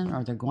frozen,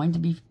 or they're going to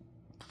be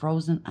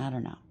frozen. I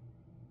don't know.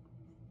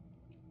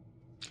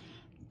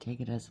 Take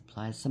it as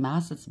applies. Some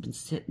assets have been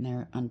sitting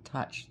there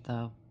untouched,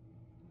 though.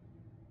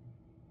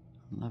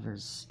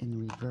 Lovers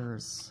in the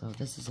reverse. So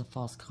this is a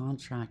false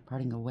contract.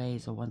 Parting away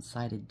is a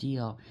one-sided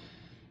deal.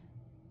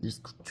 There's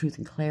truth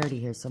and clarity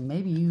here. So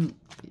maybe you,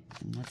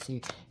 let's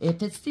see.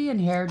 If it's the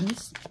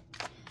inheritance,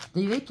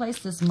 they place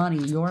this money,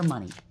 your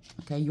money,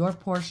 okay, your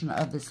portion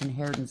of this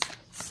inheritance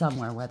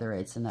somewhere, whether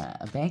it's in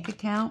a bank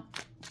account,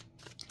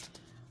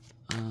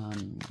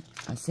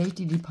 a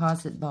safety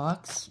deposit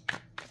box.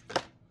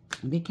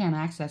 They can't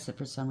access it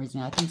for some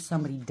reason. I think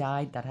somebody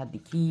died that had the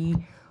key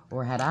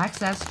or had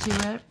access to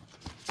it,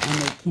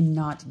 and they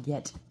cannot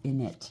get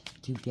in it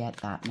to get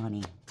that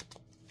money.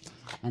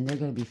 And they're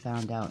going to be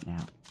found out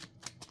now.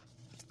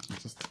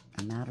 It's just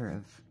a matter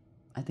of,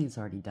 I think it's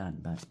already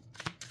done, but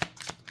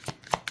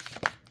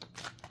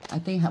I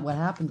think what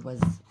happened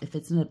was, if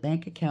it's in a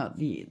bank account,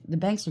 the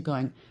banks are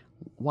going,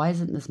 why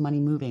isn't this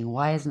money moving?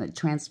 Why isn't it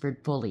transferred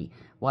fully?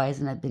 Why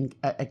hasn't it been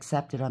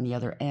accepted on the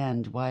other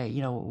end? Why,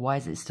 why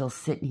is it still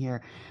sitting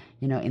here,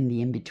 in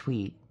the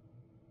in-between?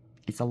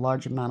 It's a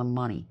large amount of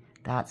money.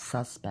 That's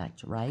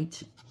suspect, right?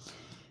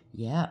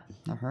 Yeah,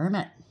 the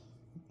Hermit.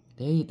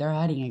 They're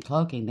hiding and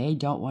cloaking. They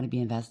don't want to be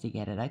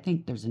investigated. I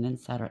think there's an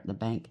insider at the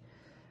bank,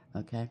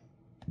 okay?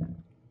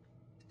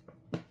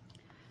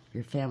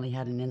 Your family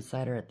had an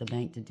insider at the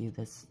bank to do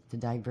this, to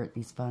divert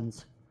these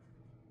funds.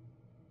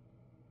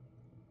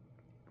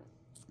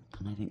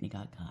 And I think they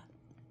got caught.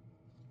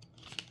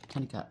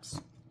 10 of Cups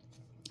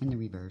in the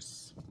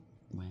reverse.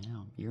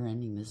 Wow, you're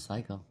ending this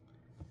cycle.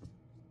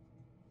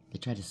 They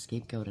try to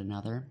scapegoat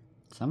another.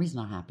 Somebody's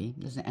not happy.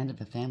 This is the end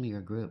of a family or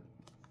a group.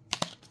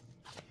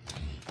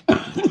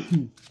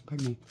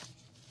 Pardon me.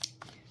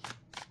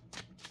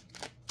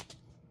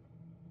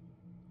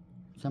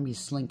 Somebody's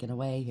slinking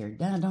away here.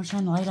 Don't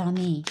shine the light on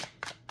me.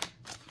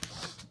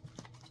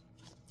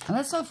 And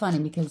that's so funny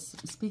because,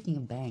 speaking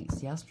of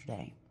banks,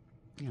 yesterday,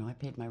 I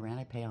paid my rent.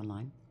 I pay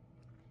online.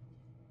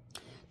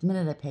 The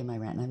minute I pay my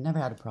rent, and I've never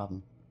had a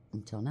problem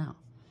until now.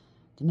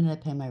 The minute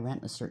I pay my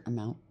rent a certain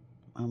amount,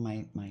 oh,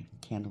 my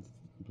candle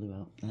blew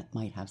out. That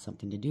might have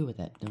something to do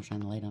with it. Don't shine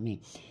the light on me.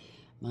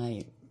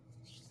 I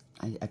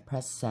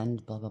press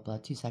send, blah, blah, blah.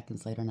 2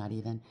 seconds later, not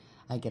even,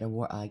 I get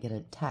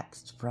a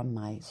text from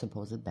my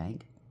supposed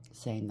bank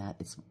saying that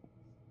it's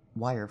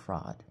wire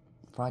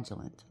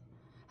fraudulent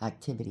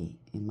activity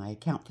in my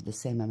account for the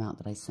same amount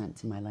that I sent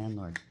to my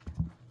landlord.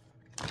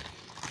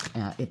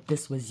 If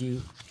this was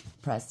you,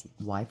 press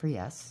Y for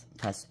yes,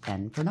 press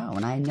N for no.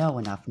 And I know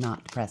enough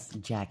not to press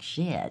jack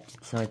shit.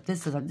 So if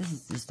this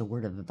is just a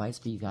word of advice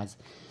for you guys,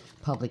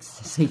 public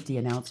safety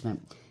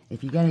announcement.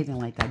 If you get anything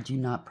like that, do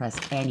not press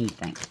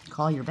anything.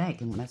 Call your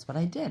bank, and that's what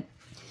I did.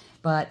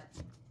 But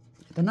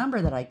the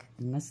number that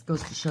and this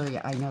goes to show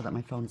you, I know that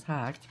my phone's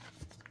hacked.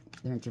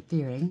 They're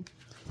interfering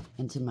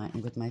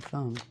with my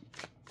phone.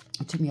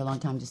 It took me a long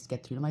time just to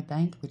get through to my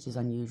bank, which is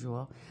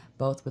unusual,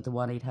 both with the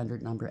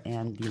 1-800 number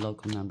and the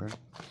local number.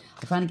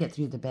 I finally get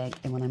through the bank,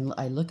 and when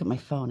I look at my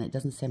phone, it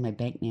doesn't say my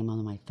bank name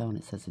on my phone.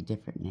 It says a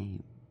different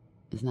name.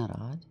 Isn't that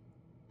odd?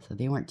 So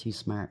they weren't too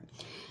smart.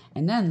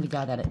 And then the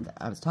guy that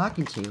I was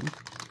talking to,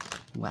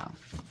 well,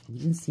 he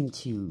didn't seem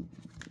too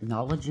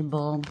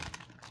knowledgeable.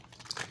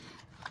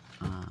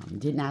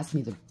 Didn't ask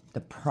me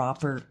the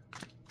proper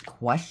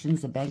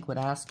questions the bank would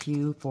ask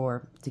you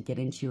to get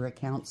into your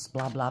accounts,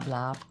 blah, blah,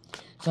 blah.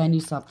 So I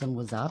knew something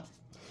was up.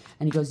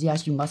 And he goes,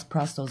 yes, you must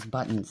press those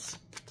buttons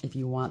if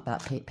you want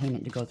that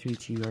payment to go through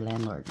to your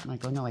landlord. And I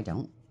go, no, I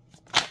don't.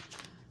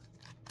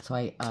 So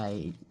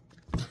I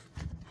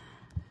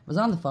was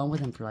on the phone with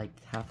him for like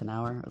half an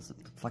hour. I was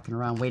fucking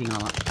around waiting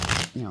on,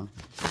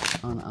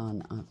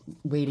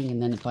 waiting,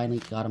 and then finally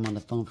got him on the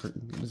phone for,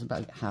 it was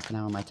about half an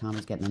hour. My Tom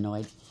was getting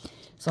annoyed.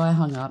 So I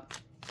hung up.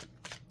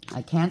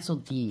 I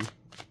canceled the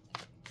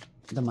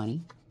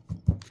money,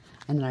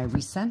 and then I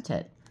resent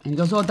it. And he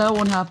goes, oh, that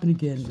won't happen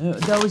again.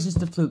 That was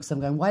just a fluke. So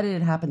I'm going, why did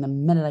it happen the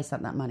minute I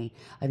sent that money?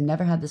 I've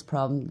never had this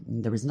problem.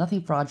 There was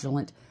nothing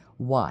fraudulent.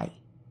 Why?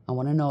 I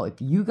want to know if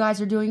you guys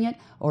are doing it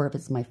or if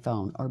it's my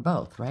phone or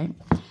both, right?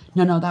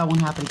 No, that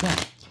won't happen again.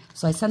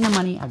 So I send the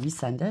money. I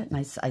resend it. And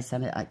I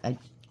send it. I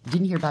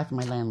didn't hear back from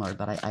my landlord,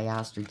 but I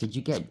asked her, did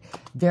you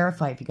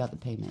verify if you got the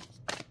payment?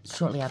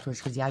 Shortly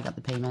afterwards, because, yeah, I got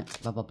the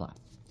payment, blah, blah, blah.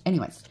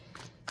 Anyways.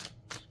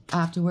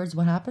 Afterwards,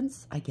 what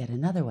happens? I get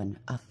another one,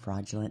 a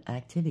fraudulent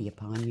activity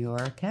upon your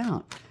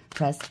account.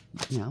 Press,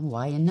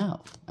 Y and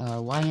no,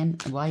 Y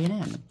and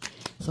N.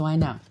 So I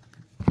know.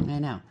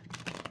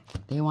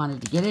 They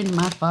wanted to get into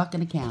my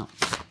fucking account.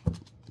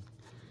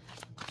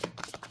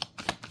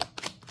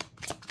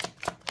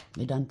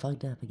 They done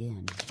fucked up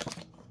again.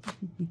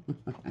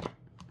 Do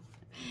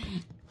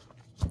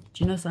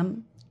you know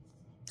something?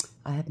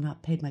 I have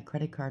not paid my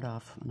credit card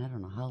off, and I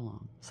don't know how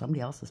long.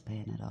 Somebody else is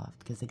paying it off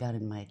because they got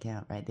it in my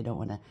account, right? They don't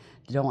want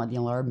the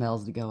alarm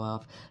bells to go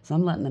off. So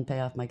I'm letting them pay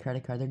off my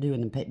credit card. They're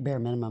doing the bare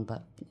minimum,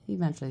 but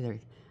eventually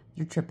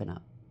they're tripping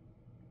up.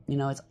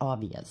 It's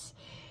obvious.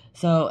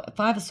 So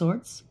 5 of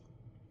Swords.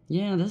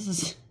 Yeah, this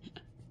is.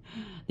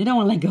 They don't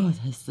want to let go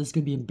of this. This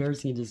could be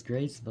embarrassing and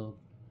disgraceful.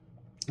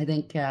 I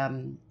think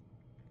they've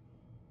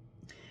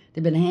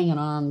been hanging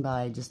on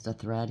by just a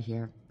thread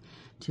here.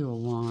 2 of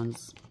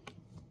Wands.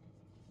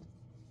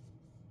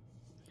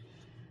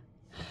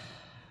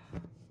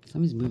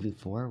 Somebody's moving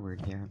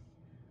forward here.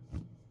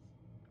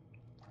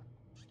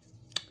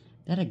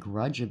 That a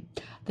grudge. I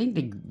think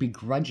they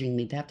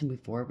begrudgingly, they have to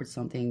move forward with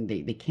something.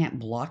 They can't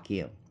block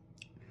you.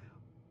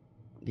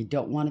 They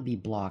don't want to be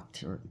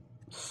blocked or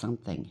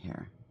something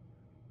here.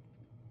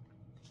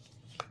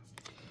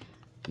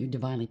 You're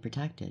divinely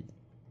protected.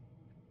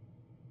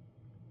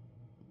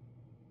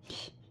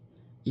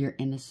 You're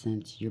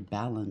innocent. You're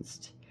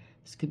balanced.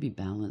 This could be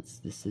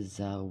balanced. This is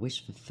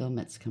wish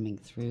fulfillment's coming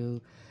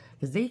through.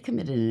 Because they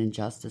committed an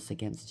injustice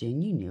against you,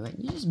 and you knew it.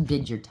 You just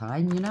did your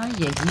time, You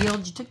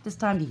healed. You took this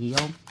time to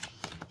heal.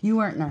 You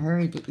weren't in a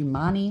hurry to get your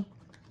money.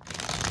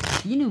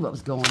 You knew what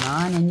was going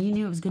on, and you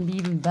knew it was going to be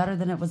even better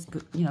than it was,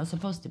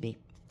 supposed to be.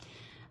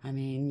 I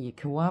mean, you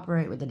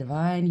cooperate with the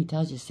divine. He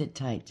tells you, sit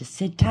tight. Just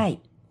sit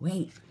tight.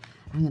 Wait.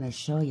 I'm going to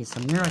show you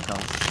some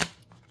miracles.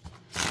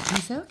 And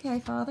you say, okay,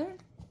 Father.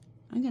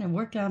 I'm going to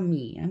work on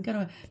me. I'm going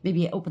to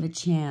maybe open a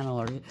channel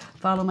or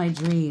follow my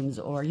dreams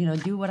or,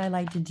 do what I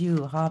like to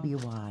do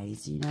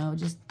hobby-wise.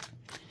 Just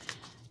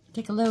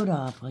take a load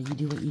off while you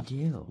do what you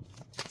do.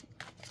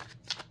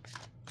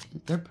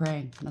 They're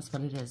praying. That's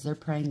what it is. They're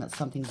praying that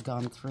something's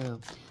gone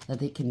through, that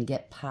they can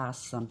get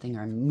past something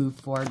or move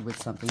forward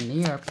with something.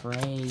 They are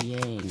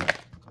praying.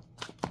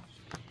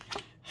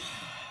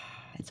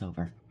 It's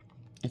over.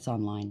 It's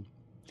online.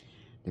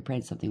 They're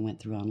praying something went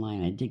through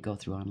online. I did go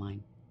through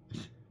online.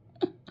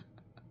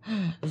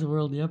 It's a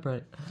world the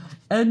upright.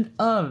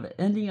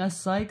 Ending a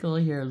cycle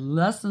here.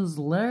 Lessons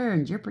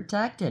learned. You're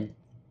protected.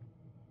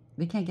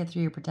 They can't get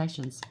through your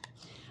protections.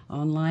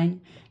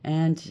 Online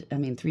and,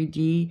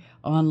 3D,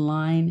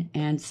 online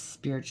and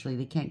spiritually.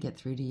 They can't get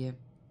through to you.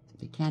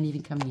 They can't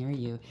even come near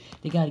you.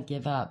 They got to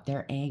give up.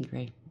 They're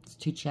angry. It's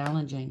too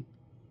challenging.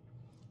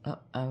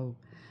 Uh-oh.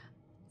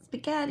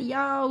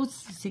 SpaghettiOs.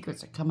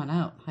 Secrets are coming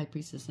out. High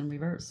Priestess in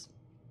reverse.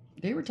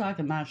 They were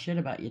talking mad shit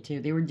about you, too.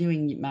 They were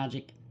doing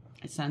magic.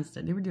 I sensed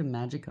it. They were doing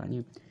magic on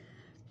you.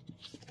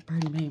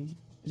 Pardon me.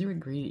 They were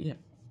greedy.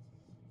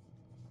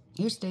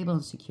 You're stable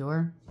and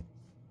secure.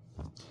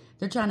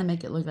 They're trying to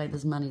make it look like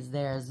this money's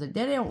theirs. They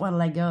don't want to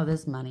let go of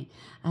this money.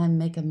 I'm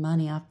making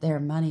money off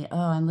their money. Oh,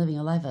 I'm living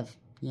a life of,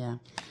 yeah.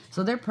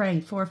 So they're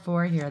praying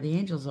 4-4 here. The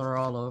angels are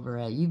all over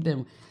it. You've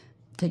been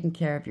taking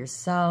care of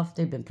yourself.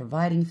 They've been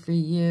providing for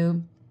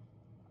you.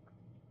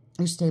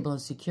 You're stable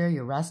and secure.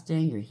 You're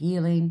resting. You're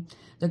healing.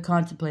 They're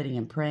contemplating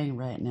and praying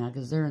right now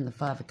because they're in the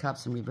 5 of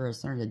Cups in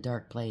reverse. They're in a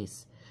dark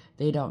place.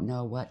 They don't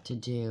know what to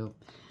do.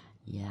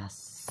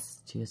 Yes,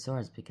 2 of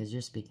Swords, because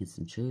you're speaking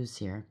some truths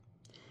here.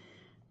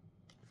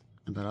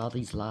 About all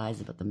these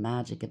lies, about the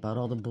magic, about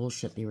all the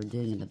bullshit they were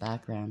doing in the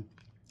background.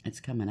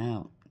 It's coming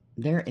out.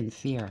 They're in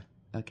fear,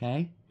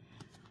 okay?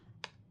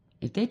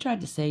 If they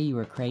tried to say you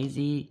were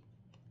crazy,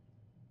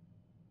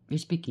 you're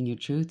speaking your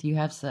truth. You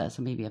have so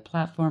maybe a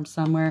platform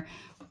somewhere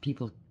where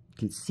people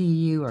can see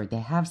you or they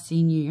have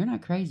seen you. You're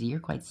not crazy. You're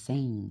quite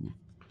sane.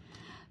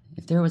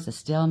 If there was a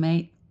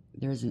stalemate,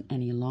 there isn't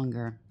any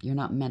longer. You're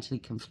not mentally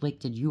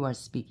conflicted. You are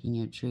speaking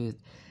your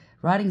truth.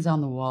 Writing's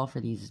on the wall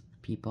for these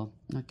people,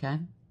 okay?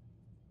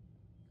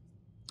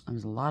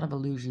 There's a lot of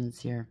illusions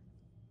here.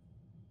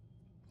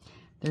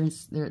 They're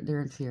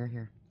in fear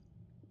here.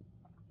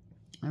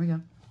 There we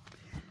go.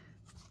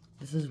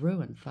 This is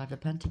ruin. 5 of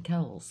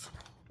Pentacles.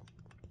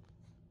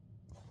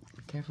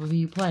 Be careful who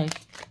you play.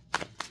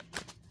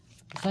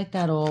 It's like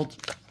that old,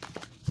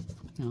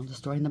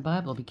 destroying the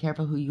Bible. Be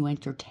careful who you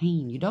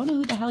entertain. You don't know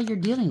who the hell you're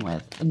dealing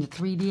with in the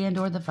 3D and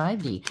or the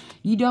 5D.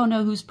 You don't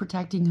know who's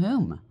protecting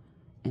whom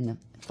in the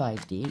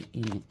 5D,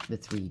 in the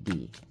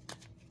 3D.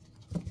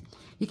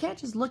 You can't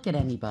just look at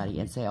anybody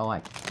and say, oh,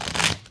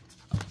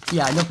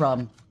 yeah, no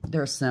problem.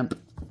 They're a simp.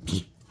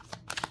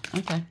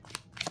 Okay.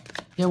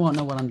 They won't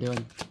know what I'm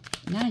doing.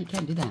 No, you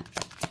can't do that.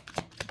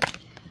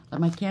 But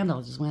my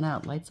candle just went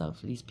out. Lights out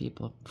for these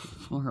people.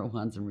 4 of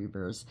Wands in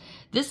reverse.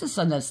 This is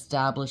an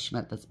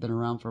establishment that's been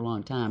around for a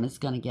long time. It's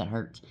going to get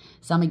hurt.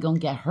 Somebody going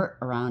to get hurt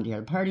around here.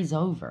 The party's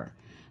over.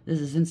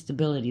 This is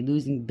instability,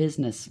 losing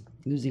business,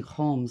 losing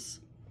homes,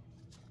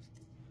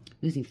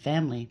 losing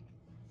family.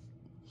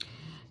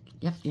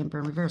 Yep, the Emperor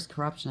in reverse.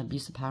 Corruption,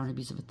 abuse of power, and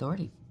abuse of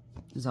authority.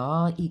 It's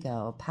all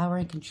ego, power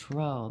and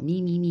control.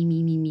 Me, me, me,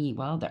 me, me, me.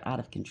 Well, they're out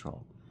of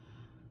control.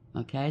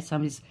 Okay,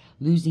 somebody's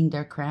losing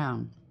their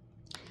crown.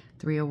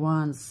 3 of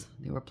Wands.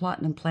 They were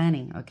plotting and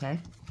planning, okay,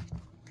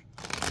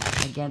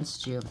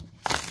 against you.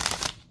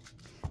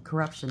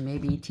 Corruption,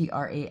 maybe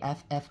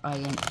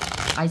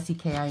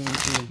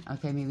T-R-A-F-F-I-N-I-C-K-I-N-G.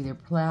 Okay, maybe they're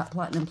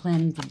plotting and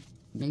planning to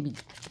maybe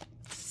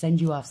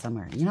send you off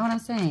somewhere. You know what I'm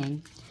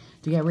saying?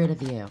 To get rid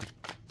of you.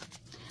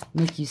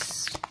 Make you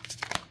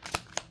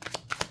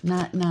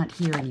not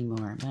here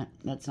anymore. But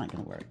that's not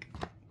going to work.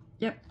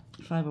 Yep,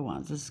 5 of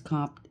Wands. This is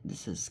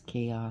this is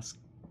chaos.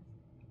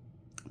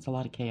 It's a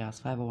lot of chaos.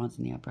 5 of Wands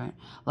in the upright.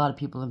 A lot of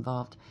people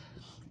involved.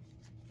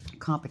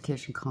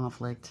 Competition,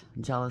 conflict,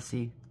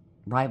 jealousy,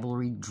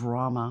 rivalry,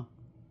 drama.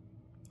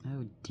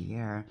 Oh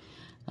dear.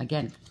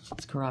 Again,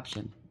 it's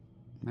corruption,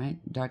 right?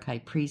 Dark High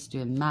Priest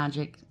doing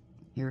magic.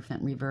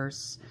 Hierophant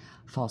reverse.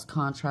 False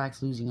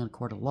contracts, losing in a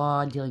court of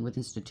law, dealing with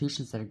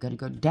institutions that are going to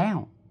go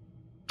down.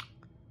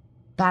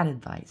 Bad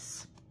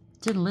advice.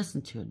 Didn't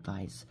listen to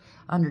advice.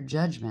 Under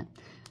judgment.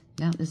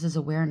 Now, this is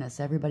awareness.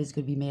 Everybody's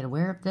going to be made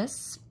aware of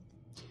this.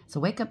 It's a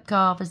wake-up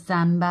call for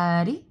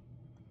somebody.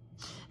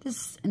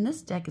 This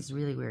deck is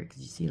really weird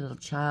because you see a little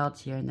child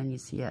here and then you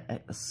see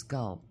a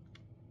skull.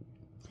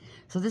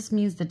 So this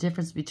means the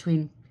difference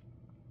between...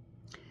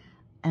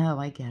 Oh,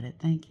 I get it.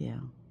 Thank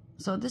you.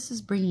 So this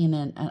is bringing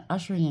in,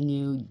 ushering a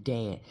new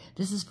day.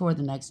 This is for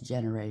the next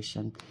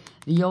generation.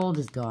 The old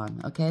is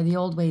gone, okay? The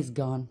old way is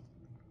gone.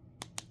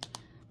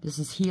 This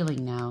is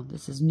healing now.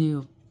 This is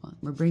new.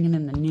 We're bringing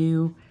in the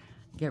new.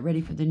 Get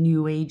ready for the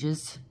new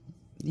ages.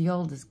 The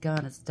old is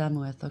gone. It's done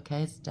with,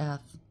 okay? It's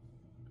death.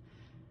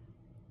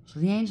 So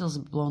the angels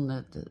have blown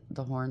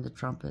the horn, the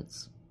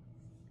trumpets.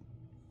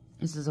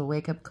 This is a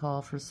wake-up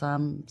call for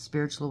some,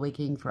 spiritual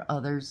awakening for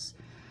others.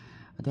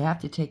 They have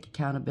to take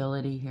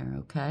accountability here,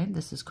 okay?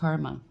 This is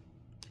karma.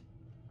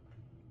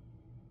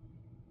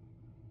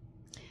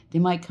 They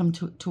might come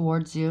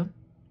towards you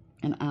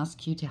and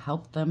ask you to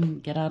help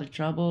them get out of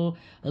trouble,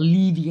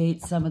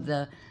 alleviate some of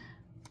the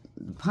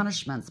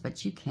punishments,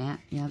 but you can't.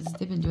 Yeah,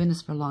 they've been doing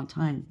this for a long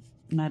time.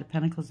 Knight of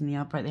Pentacles in the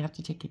upright. They have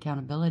to take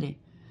accountability.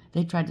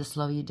 They tried to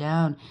slow you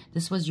down.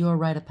 This was your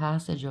rite of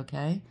passage,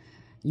 okay?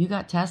 You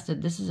got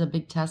tested. This is a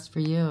big test for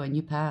you, and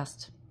you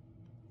passed.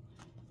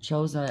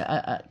 Chosen,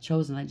 I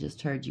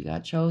just heard you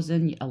got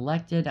chosen,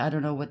 elected. I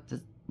don't know what the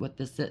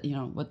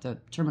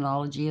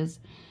terminology is,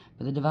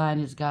 but the divine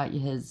has got you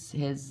his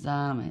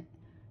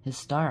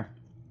star.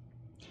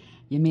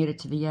 You made it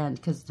to the end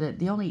because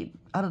the only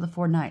out of the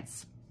 4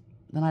 knights,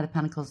 the Knight of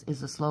Pentacles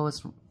is the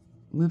slowest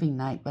moving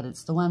knight, but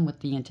it's the one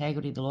with the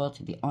integrity, the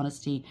loyalty, the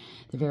honesty.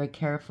 They're very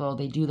careful.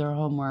 They do their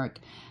homework.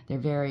 They're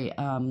very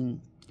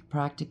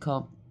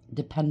practical,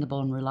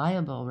 dependable, and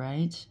reliable,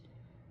 right?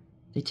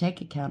 They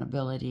take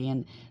accountability,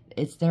 and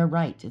it's their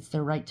right. It's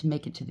their right to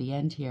make it to the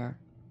end here.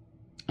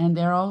 And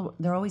they're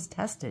always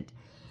tested.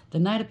 The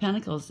Knight of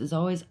Pentacles is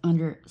always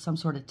under some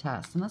sort of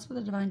test. And that's what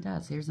the Divine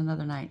does. Here's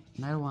another Knight.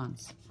 Knight of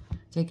Wands.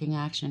 Taking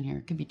action here.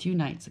 It could be two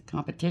knights. A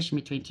competition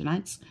between two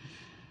knights.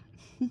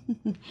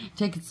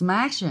 Taking some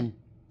action.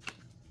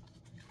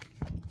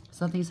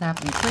 Something's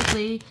happening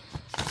quickly.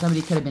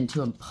 Somebody could have been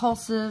too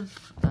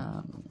impulsive.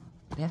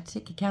 They have to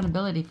take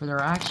accountability for their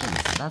actions.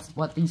 That's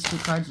what these two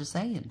cards are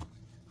saying.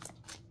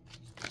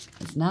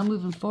 It's now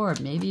moving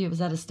forward. Maybe it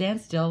was at a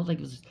standstill, like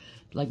it was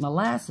like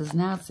molasses.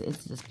 Now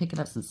it's just picking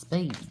up some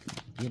speed.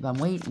 You've been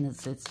waiting.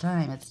 It's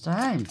time. It's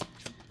time.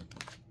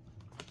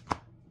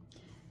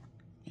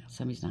 Yeah,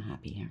 somebody's not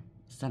happy here.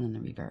 Sun in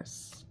the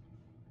reverse.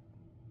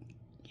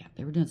 Yeah,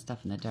 they were doing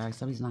stuff in the dark.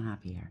 Somebody's not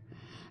happy here.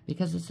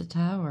 Because it's a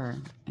Tower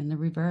in the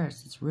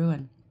reverse. It's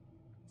ruin.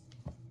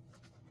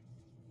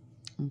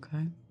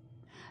 Okay.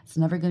 It's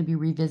never going to be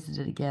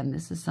revisited again.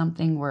 This is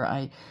something where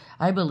I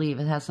believe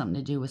it has something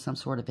to do with some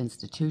sort of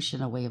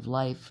institution, a way of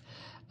life.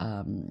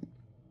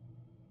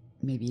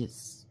 Maybe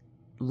it's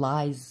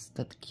lies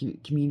that the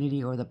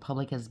community or the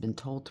public has been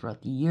told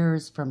throughout the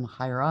years from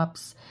higher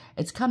ups.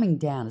 It's coming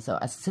down. So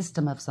a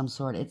system of some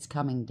sort, it's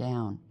coming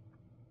down.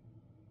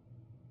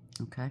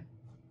 Okay.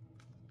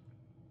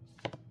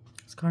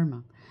 It's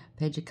karma.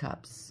 Page of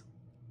Cups.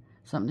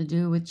 Something to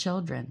do with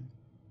children.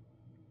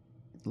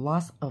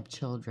 Loss of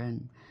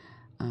children.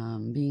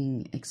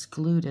 Being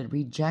excluded,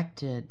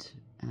 rejected,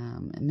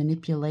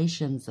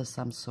 manipulations of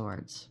some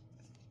sort.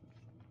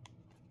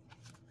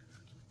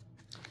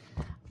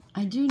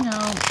 I do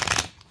know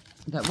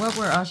that what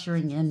we're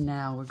ushering in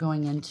now, we're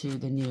going into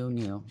the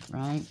new,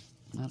 right?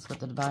 That's what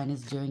the Divine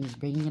is doing, is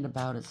bringing it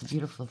about. It's a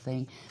beautiful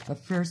thing. But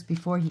first,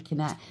 before he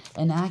can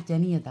enact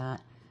any of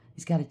that,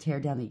 he's got to tear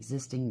down the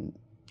existing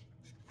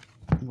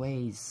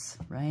ways,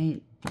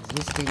 right?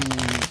 Existing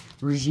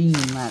regime,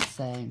 let's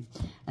say.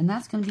 And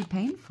that's going to be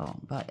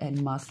painful, but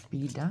it must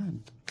be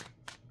done.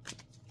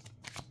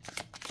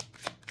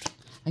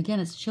 Again,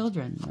 it's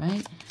children,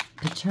 right?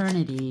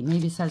 Paternity.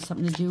 Maybe it has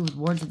something to do with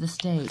wards of the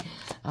state.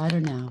 I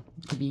don't know.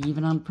 It could be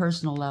even on a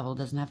personal level. It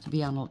doesn't have to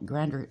be on a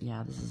grander.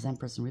 Yeah, this is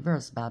Empress in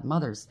reverse. Bad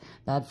mothers,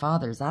 bad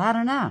fathers. I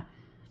don't know.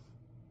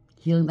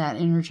 Healing that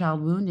inner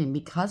child wounding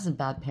because of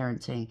bad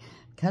parenting,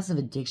 because of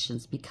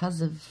addictions,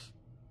 because of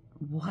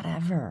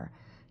whatever.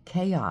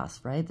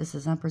 Chaos, right? This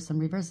is Empress in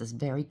reverse. It's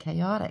very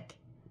chaotic.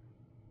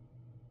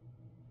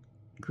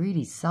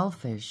 Greedy,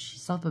 selfish,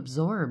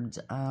 self-absorbed,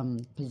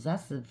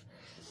 possessive,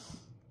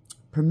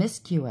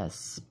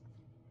 promiscuous.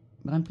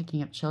 But I'm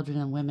picking up children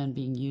and women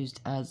being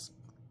used as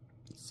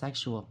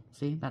sexual.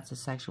 See, that's a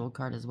sexual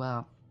card as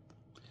well.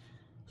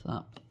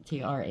 So,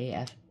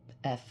 T-R-A-F-F-I-C-K-I-N-G.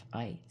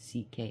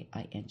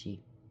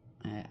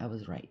 I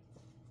was right.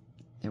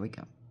 There we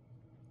go.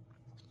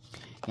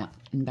 Yeah,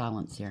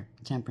 imbalance here.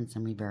 Temperance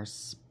in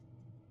reverse.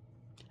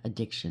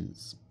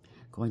 Addictions.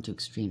 Going to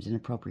extremes.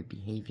 Inappropriate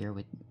behavior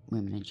with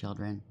women and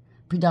children.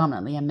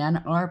 Predominantly, and men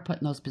are put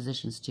in those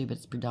positions too, but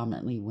it's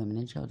predominantly women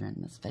and children.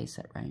 Let's face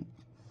it, right?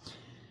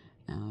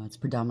 It's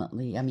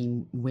predominantly, I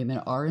mean, women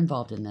are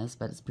involved in this,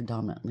 but it's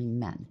predominantly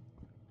men.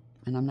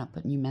 And I'm not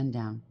putting you men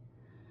down.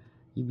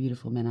 You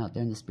beautiful men out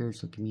there in the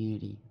spiritual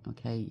community,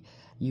 okay?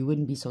 You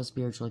wouldn't be so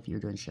spiritual if you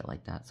were doing shit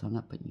like that, so I'm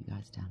not putting you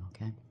guys down,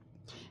 okay?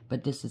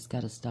 But this has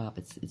got to stop.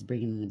 It's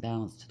bringing an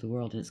imbalance to the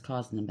world, and it's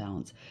causing an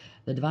imbalance.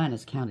 The Divine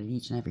has counted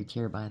each and every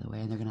tear, by the way,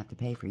 and they're going to have to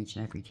pay for each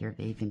and every tear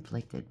they've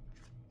inflicted.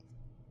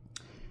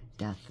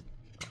 Death.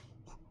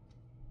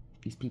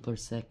 These people are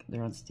sick.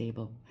 They're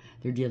unstable.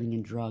 They're dealing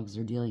in drugs.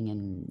 They're dealing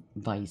in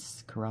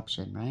vice,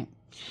 corruption, right?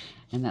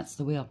 And that's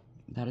the wheel.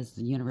 That is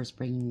the universe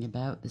bringing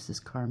about. This is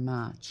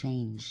karma,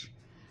 change,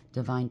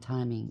 divine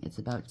timing. It's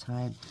about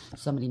time.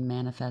 Somebody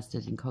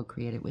manifested and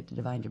co-created with the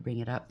Divine to bring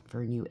it up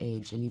for a new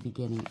age, a new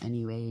beginning, a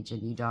new age,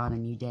 a new dawn, a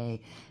new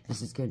day.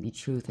 This is going to be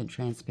truth and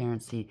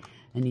transparency,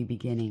 a new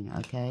beginning,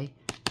 okay?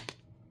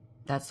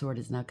 That sword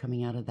is now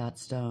coming out of that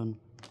stone.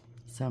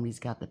 Somebody's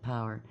got the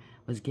power,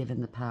 was given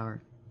the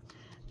power.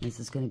 This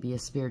is going to be a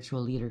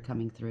spiritual leader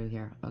coming through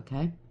here,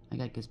 okay? I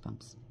got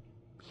goosebumps.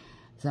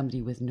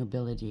 Somebody with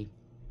nobility.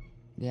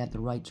 They have the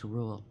right to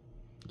rule,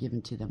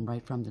 given to them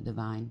right from the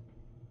Divine.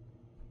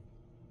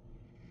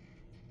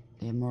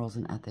 They have morals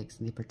and ethics,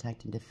 and they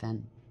protect and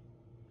defend.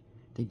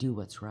 They do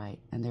what's right,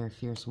 and they're a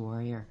fierce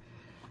warrior.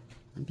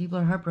 And people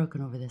are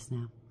heartbroken over this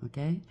now,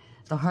 okay?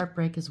 The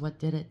heartbreak is what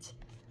did it.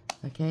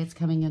 Okay, it's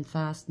coming in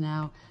fast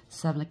now.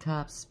 7 of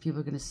Cups.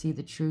 People are going to see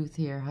the truth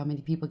here. How many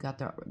people got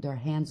their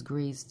hands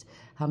greased?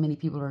 How many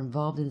people are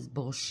involved in this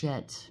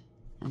bullshit?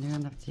 And they're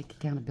going to have to take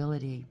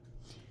accountability.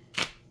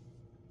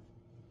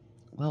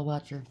 Well,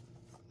 Watcher.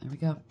 There we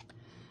go.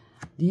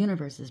 The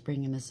universe is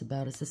bringing this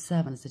about. It's a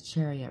 7. It's a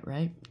Chariot,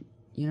 right?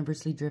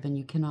 Universally driven.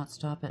 You cannot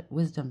stop it.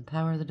 Wisdom.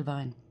 Power of the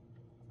Divine.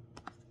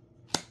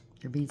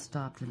 You're being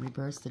stopped. In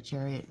reverse, the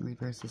Chariot. In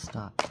reverse is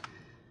stopped.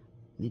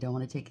 They don't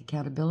want to take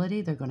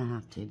accountability, they're going to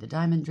have to. The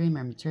Diamond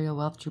Dreamer, material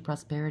wealth, true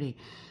prosperity.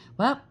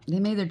 Well, they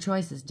made their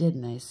choices,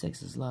 didn't they?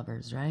 6 is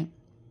lovers, right?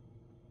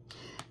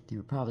 They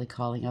were probably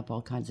calling up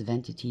all kinds of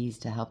entities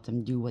to help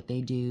them do what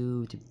they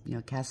do, to, you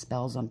know, cast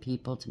spells on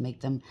people, to make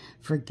them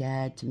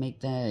forget, to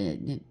make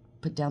the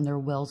put down their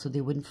will so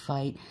they wouldn't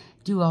fight,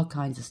 do all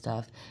kinds of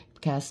stuff,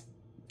 cast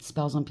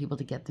spells on people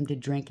to get them to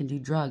drink and do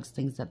drugs,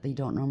 things that they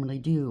don't normally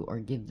do, or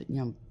give,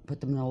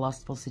 put them in a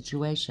lustful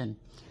situation.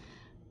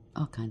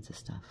 All kinds of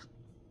stuff.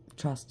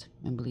 Trust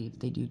and believe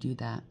they do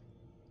that.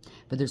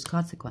 But there's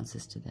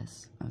consequences to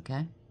this,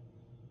 okay?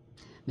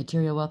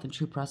 Material wealth and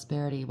true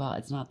prosperity, well,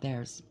 it's not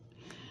theirs.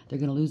 They're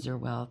going to lose their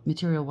wealth.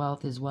 Material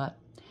wealth is what?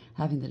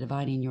 Having the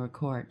divine in your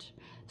court,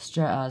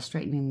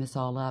 straightening this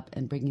all up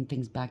and bringing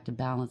things back to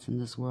balance in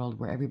this world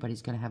where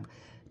everybody's going to have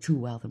true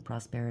wealth and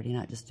prosperity,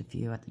 not just a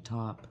few at the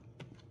top.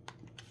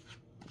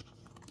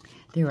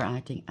 They were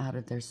acting out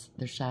of their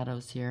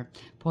shadows here,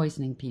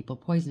 poisoning people,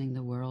 poisoning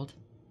the world,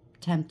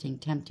 tempting.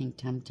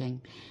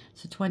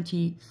 So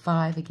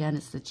 25, again,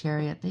 it's the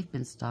Chariot. They've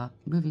been stopped,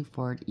 moving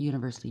forward,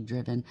 universally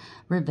driven,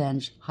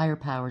 revenge, higher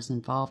powers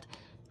involved.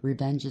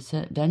 Vengeance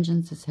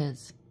is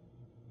his.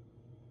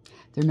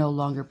 They're no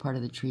longer part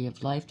of the tree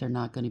of life. They're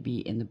not going to be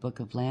in the book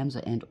of lambs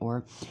and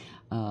or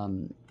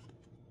in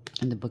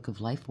the book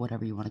of life,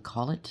 whatever you want to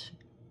call it.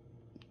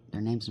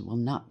 Their names will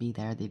not be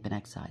there. They've been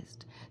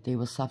excised. They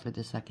will suffer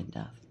the second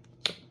death.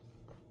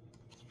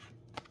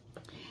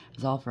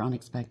 It's all for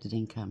unexpected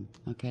income.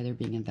 Okay, they're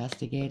being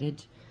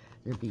investigated.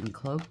 They're being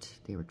cloaked.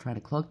 They were trying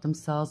to cloak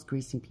themselves,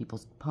 greasing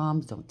people's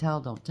palms. Don't tell,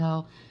 don't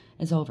tell.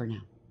 It's over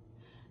now.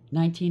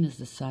 19 is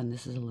the sun.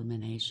 This is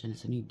elimination.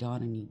 It's a new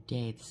dawn, a new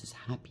day. This is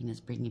happiness,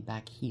 bringing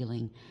back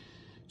healing,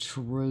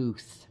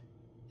 truth.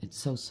 It's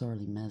so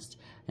sorely missed.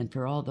 And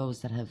for all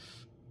those that have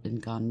been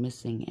gone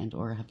missing and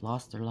or have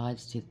lost their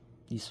lives to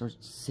these sorts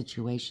of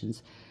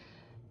situations,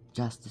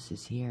 justice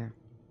is here.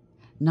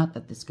 Not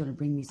that it's going to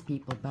bring these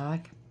people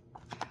back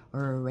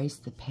or erase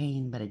the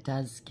pain, but it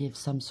does give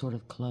some sort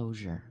of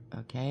closure,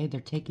 okay? They're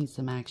taking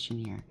some action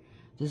here.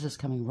 This is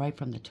coming right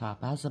from the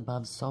top. As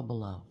above, so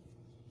below.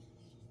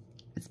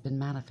 It's been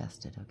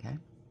manifested, okay?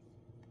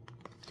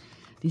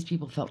 These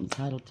people felt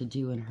entitled to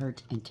do and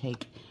hurt and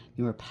take.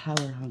 You were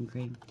power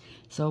hungry.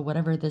 So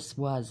whatever this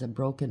was, a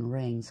broken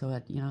ring, so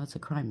it, it's a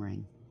crime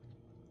ring.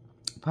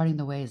 Parting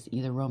the ways,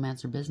 either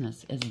romance or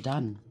business, is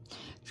done.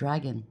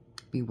 Dragon,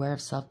 beware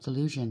of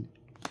self-delusion.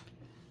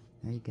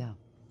 There you go,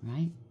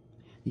 right?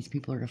 These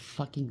people are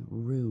fucking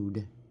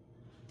rude.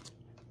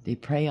 They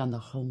prey on the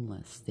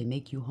homeless. They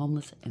make you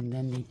homeless and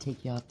then they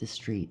take you off the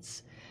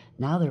streets.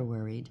 Now they're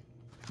worried.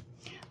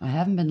 I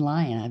haven't been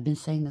lying. I've been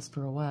saying this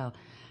for a while.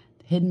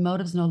 Hidden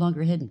motives no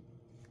longer hidden.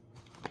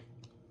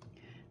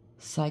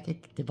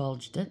 Psychic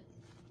divulged it.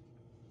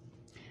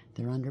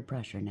 They're under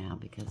pressure now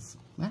because,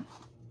 well,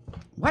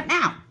 what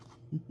now?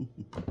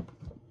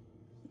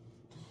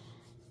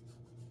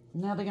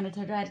 Now they're going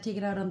to try to take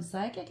it out on the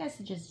psychic? I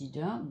suggest you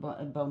don't,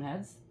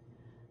 boneheads.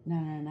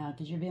 No,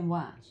 because you're being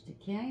watched.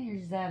 Okay?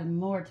 You're just adding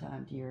more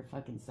time to your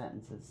fucking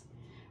sentences.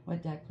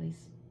 What deck,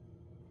 please?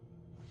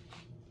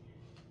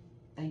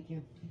 Thank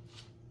you.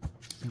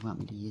 They want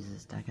me to use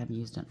this deck. I haven't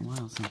used it in a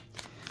while, so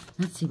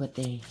let's see what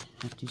they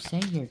have to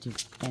say here to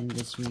end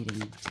this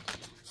reading.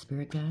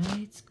 Spirit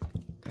guides,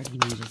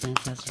 guardian angels,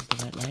 ancestors,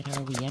 the white light.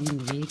 How are we ending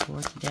the read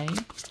for today?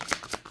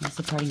 What's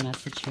the parting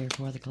message here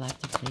for the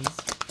collective, please?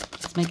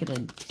 Let's make it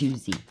a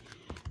doozy.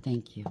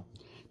 Thank you.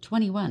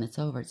 21, it's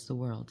over. It's the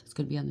world. It's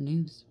going to be on the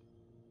news.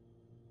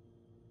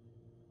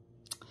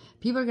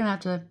 People are going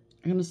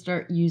to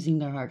start using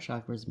their heart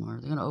chakras more.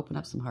 They're going to open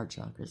up some heart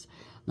chakras.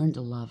 Learn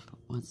to love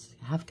once.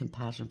 Have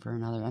compassion for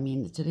another. I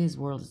mean, today's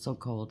world is so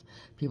cold.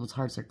 People's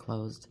hearts are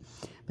closed.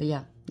 But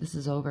yeah, this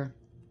is over.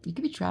 You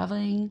could be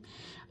traveling.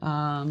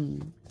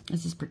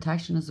 This is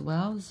protection as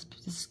well. This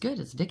is good.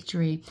 It's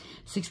victory.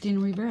 16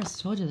 in reverse.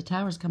 Told you the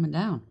tower's coming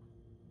down.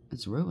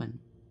 It's ruin.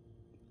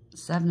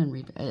 7 in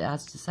reverse. It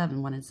adds to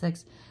 7. 1 and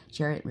 6.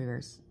 Chariot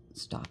reverse.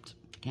 Stopped.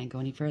 Can't go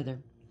any further.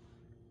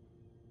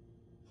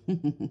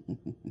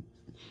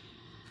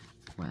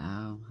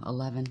 Wow.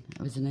 11.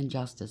 It was an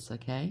injustice,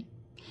 okay?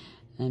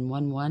 And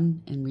 1-1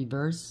 in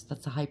reverse.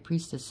 That's the high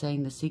priestess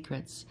saying the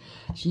secrets.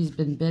 She's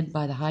been bid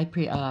by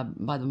the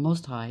by the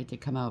Most High to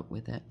come out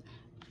with it.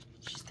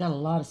 She's got a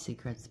lot of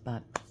secrets,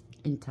 but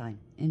in time,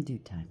 in due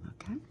time,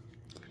 okay?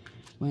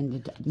 When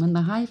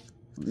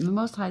the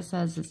Most High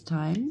says it's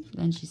time,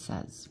 then she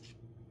says.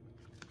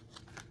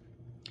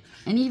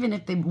 And even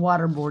if they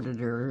waterboarded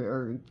her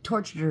or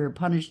tortured her or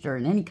punished her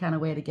in any kind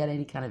of way to get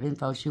any kind of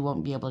info, she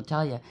won't be able to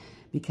tell you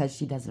because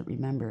she doesn't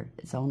remember.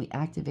 It's only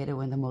activated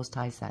when the Most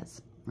High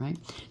says, right?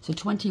 So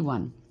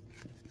 21.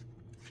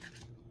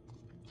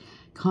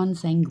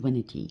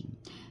 Consanguinity.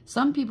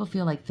 Some people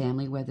feel like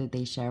family whether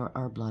they share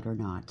our blood or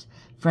not.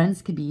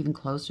 Friends can be even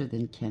closer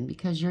than kin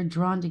because you're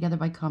drawn together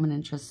by common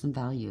interests and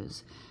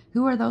values.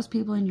 Who are those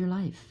people in your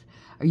life?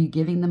 Are you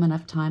giving them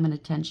enough time and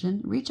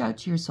attention? Reach out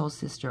to your soul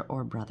sister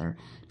or brother.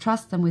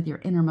 Trust them with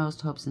your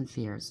innermost hopes and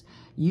fears.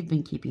 You've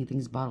been keeping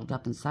things bottled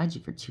up inside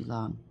you for too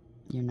long.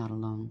 You're not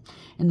alone.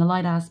 In the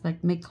light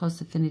aspect, make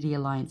close affinity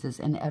alliances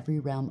in every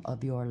realm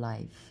of your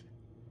life.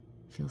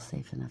 Feel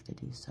safe enough to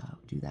do so.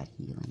 Do that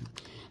healing.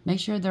 Make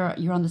sure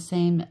you're on the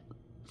same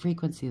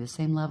frequency, the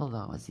same level,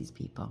 though, as these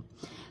people.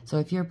 So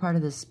if you're part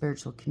of this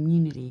spiritual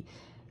community,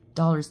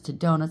 dollars to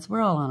donuts.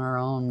 We're all on our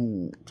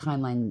own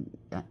timeline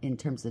in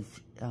terms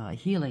of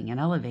healing and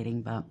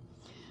elevating, but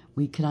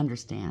we could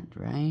understand,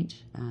 right?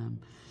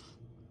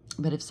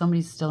 But if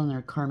somebody's still in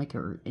their karmic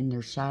or in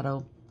their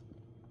shadow,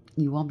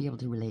 you won't be able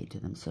to relate to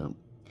them. So,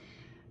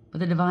 but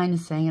the divine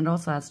is saying, it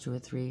also adds to a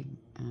 3.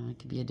 It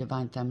could be a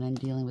divine feminine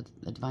dealing with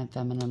a divine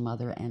feminine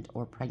mother and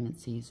or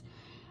pregnancies,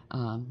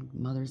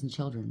 mothers and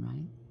children,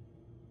 right?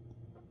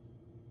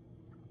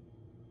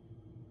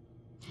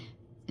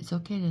 It's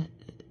okay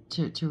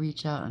to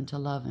reach out and to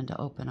love and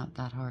to open up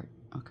that heart,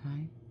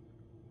 okay?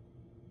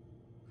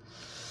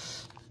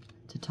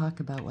 To talk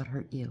about what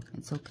hurt you.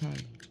 It's okay.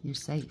 You're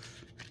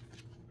safe.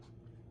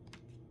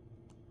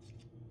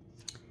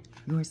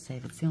 You're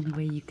safe. It's the only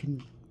way you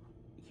can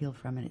heal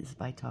from it is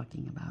by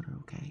talking about it,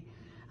 okay?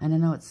 And I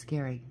know it's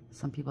scary.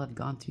 Some people have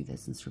gone through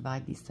this and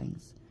survived these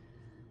things.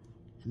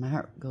 And my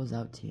heart goes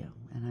out to you.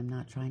 And I'm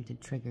not trying to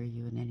trigger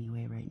you in any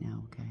way right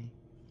now, okay?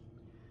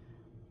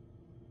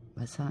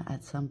 But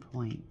at some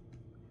point,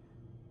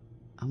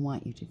 I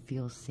want you to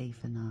feel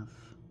safe enough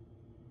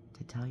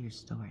to tell your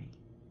story.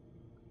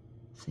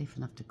 Safe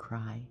enough to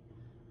cry,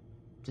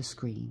 to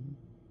scream.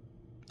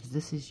 Because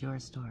this is your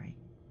story.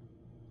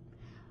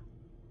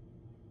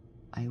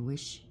 I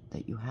wish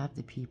that you have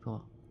the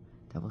people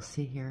that will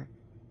sit here,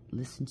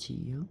 listen to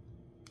you,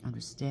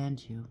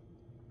 understand you,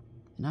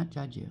 not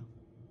judge you,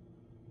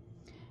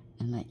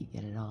 and let you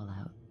get it all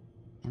out,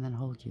 and then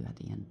hold you at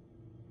the end.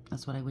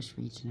 That's what I wish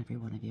for each and every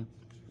one of you.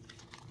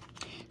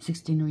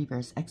 16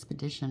 reverse,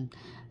 expedition.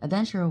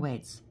 Adventure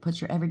awaits. Put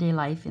your everyday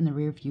life in the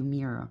rearview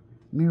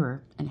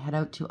mirror and head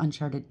out to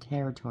uncharted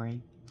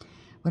territory.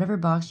 Whatever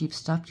box you've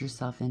stuffed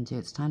yourself into,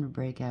 it's time to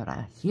break out.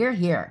 Hear,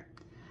 hear.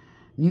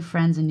 New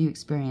friends and new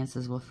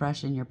experiences will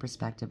freshen your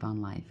perspective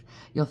on life.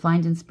 You'll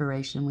find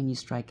inspiration when you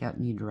strike out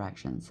new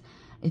directions.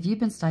 If you've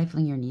been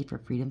stifling your need for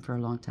freedom for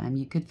a long time,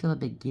 you could feel a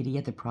bit giddy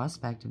at the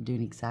prospect of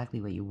doing exactly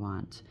what you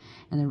want.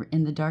 And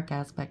in the dark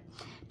aspect,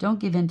 don't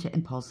give in to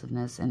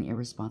impulsiveness and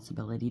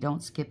irresponsibility.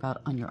 Don't skip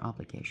out on your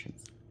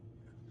obligations.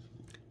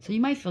 So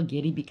you might feel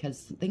giddy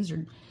because things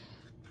are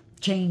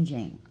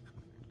changing.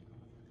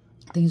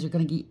 Things are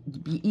going to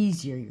be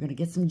easier. You're going to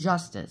get some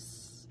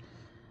justice.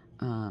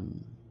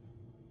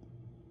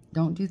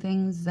 Don't do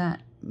things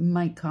that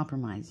might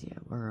compromise you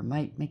or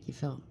might make you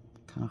feel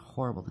kind of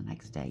horrible the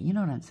next day. You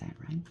know what I'm saying,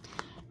 right?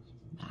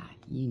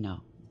 You know.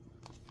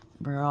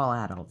 We're all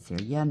adults here.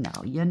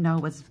 You know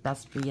what's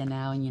best for you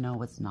now and you know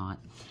what's not.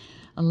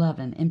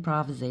 11,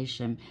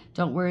 improvisation.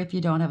 Don't worry if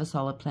you don't have a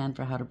solid plan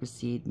for how to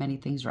proceed. Many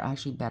things are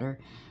actually better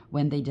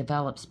when they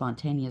develop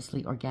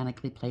spontaneously,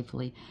 organically,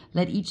 playfully.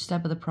 Let each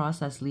step of the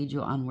process lead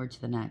you onward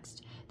to the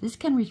next. This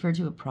can refer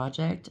to a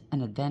project,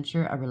 an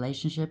adventure, a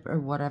relationship, or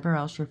whatever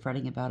else you're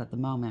fretting about at the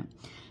moment.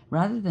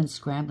 Rather than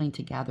scrambling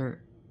to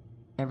gather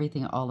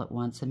everything all at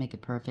once and make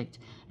it perfect,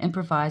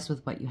 improvise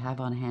with what you have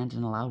on hand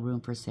and allow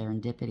room for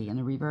serendipity. In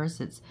the reverse,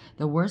 it's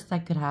the worst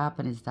that could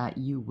happen is that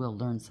you will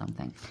learn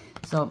something.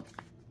 So,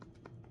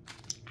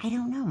 I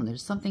don't know.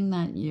 There's something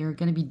that you're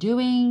going to be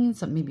doing,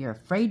 something maybe you're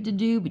afraid to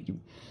do, but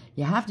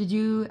you have to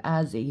do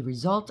as a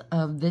result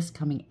of this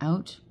coming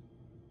out.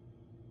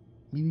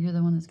 Maybe you're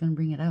the one that's going to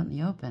bring it out in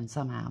the open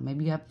somehow.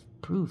 Maybe you have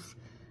proof.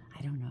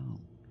 I don't know.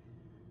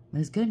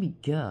 But it's going to be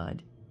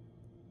good.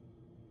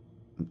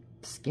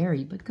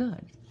 Scary, but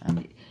good.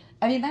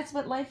 I mean, that's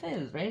what life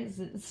is, right?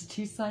 It's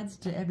two sides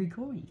to every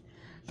coin.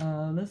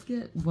 Let's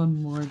get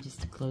one more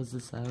just to close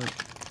this out.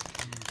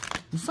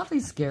 There's something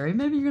scary.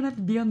 Maybe you're going to have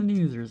to be on the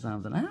news or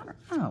something. I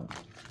don't know.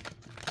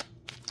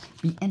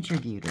 Be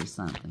interviewed or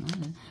something. I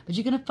don't know. But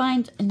you're going to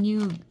find a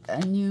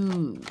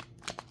new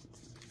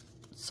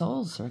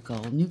soul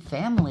circle, new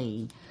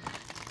family.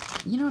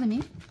 You know what I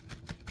mean?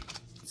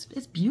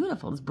 It's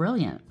beautiful. It's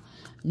brilliant.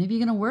 Maybe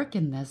you're going to work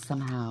in this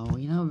somehow.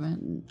 You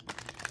know,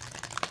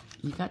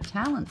 you got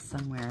talent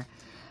somewhere.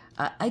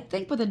 I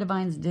think what the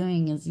Divine's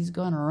doing is he's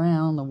going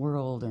around the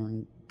world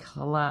and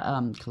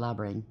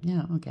collaborating.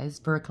 Yeah, okay, it's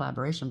for a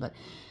collaboration, but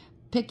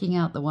picking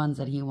out the ones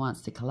that he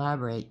wants to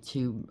collaborate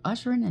to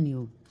usher in a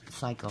new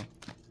cycle,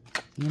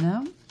 you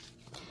know?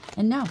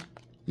 And no,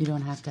 you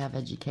don't have to have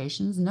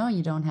educations. No,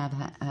 you don't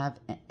have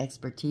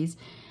expertise.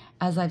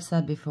 As I've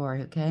said before,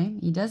 okay?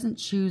 He doesn't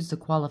choose the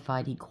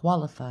qualified. He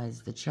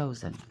qualifies the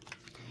chosen.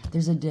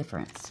 There's a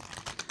difference.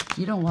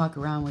 You don't walk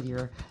around with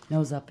your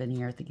nose up in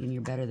the air thinking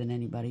you're better than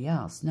anybody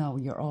else. No,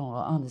 you're all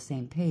on the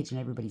same page and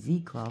everybody's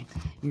equal.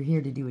 You're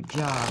here to do a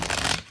job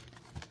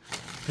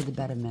for the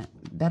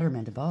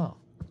betterment of all.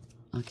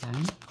 Okay?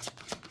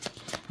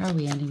 How are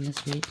we ending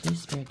this read?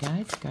 Please, Spirit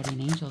Guides,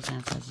 Guardian Angels,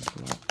 Ancestors,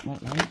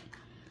 what light?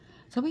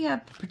 So we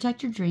have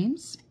protect your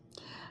dreams.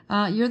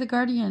 You're the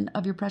guardian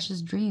of your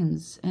precious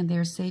dreams, and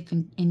they're safe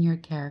in your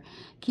care.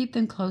 Keep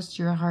them close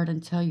to your heart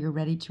until you're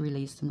ready to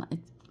release them.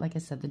 Like I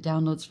said, the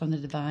downloads from the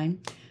Divine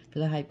for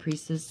the High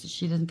Priestess,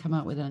 she doesn't come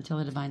out with it until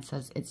the Divine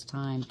says it's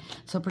time.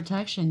 So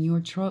protection, you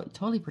are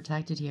totally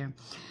protected here.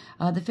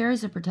 The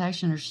fairies of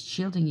protection are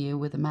shielding you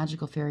with a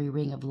magical fairy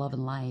ring of love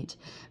and light.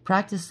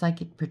 Practice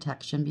psychic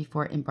protection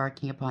before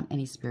embarking upon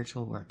any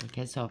spiritual work.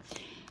 Okay, so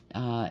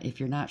If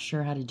you're not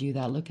sure how to do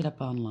that, look it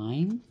up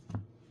online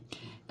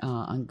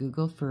on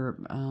Google for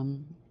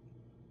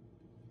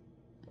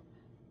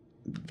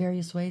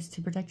various ways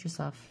to protect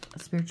yourself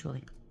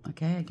spiritually,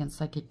 okay, against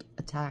psychic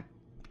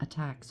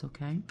attacks,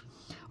 okay,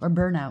 or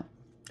burnout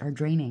or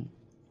draining.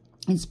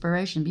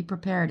 Inspiration. Be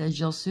prepared, as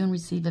you'll soon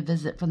receive a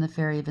visit from the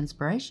Fairy of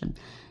Inspiration.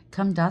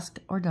 Come dusk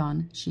or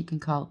dawn, she can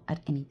call at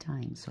any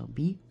time, so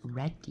be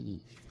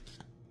ready.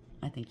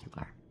 I think you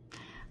are.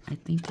 I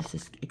think this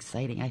is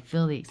exciting. I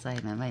feel the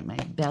excitement. My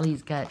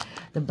belly's got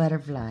the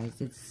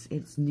butterflies.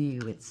 It's new.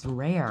 It's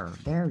rare.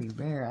 Very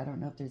rare. I don't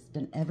know if there's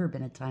ever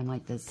been a time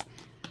like this.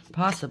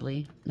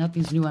 Possibly.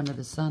 Nothing's new under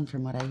the sun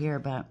from what I hear,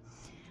 but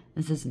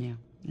this is new.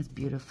 It's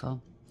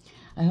beautiful.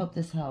 I hope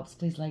this helps.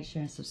 Please like,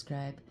 share, and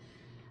subscribe.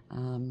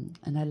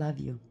 And I love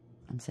you.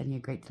 I'm sending you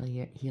a grateful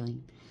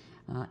healing.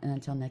 And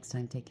until next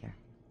time, take care.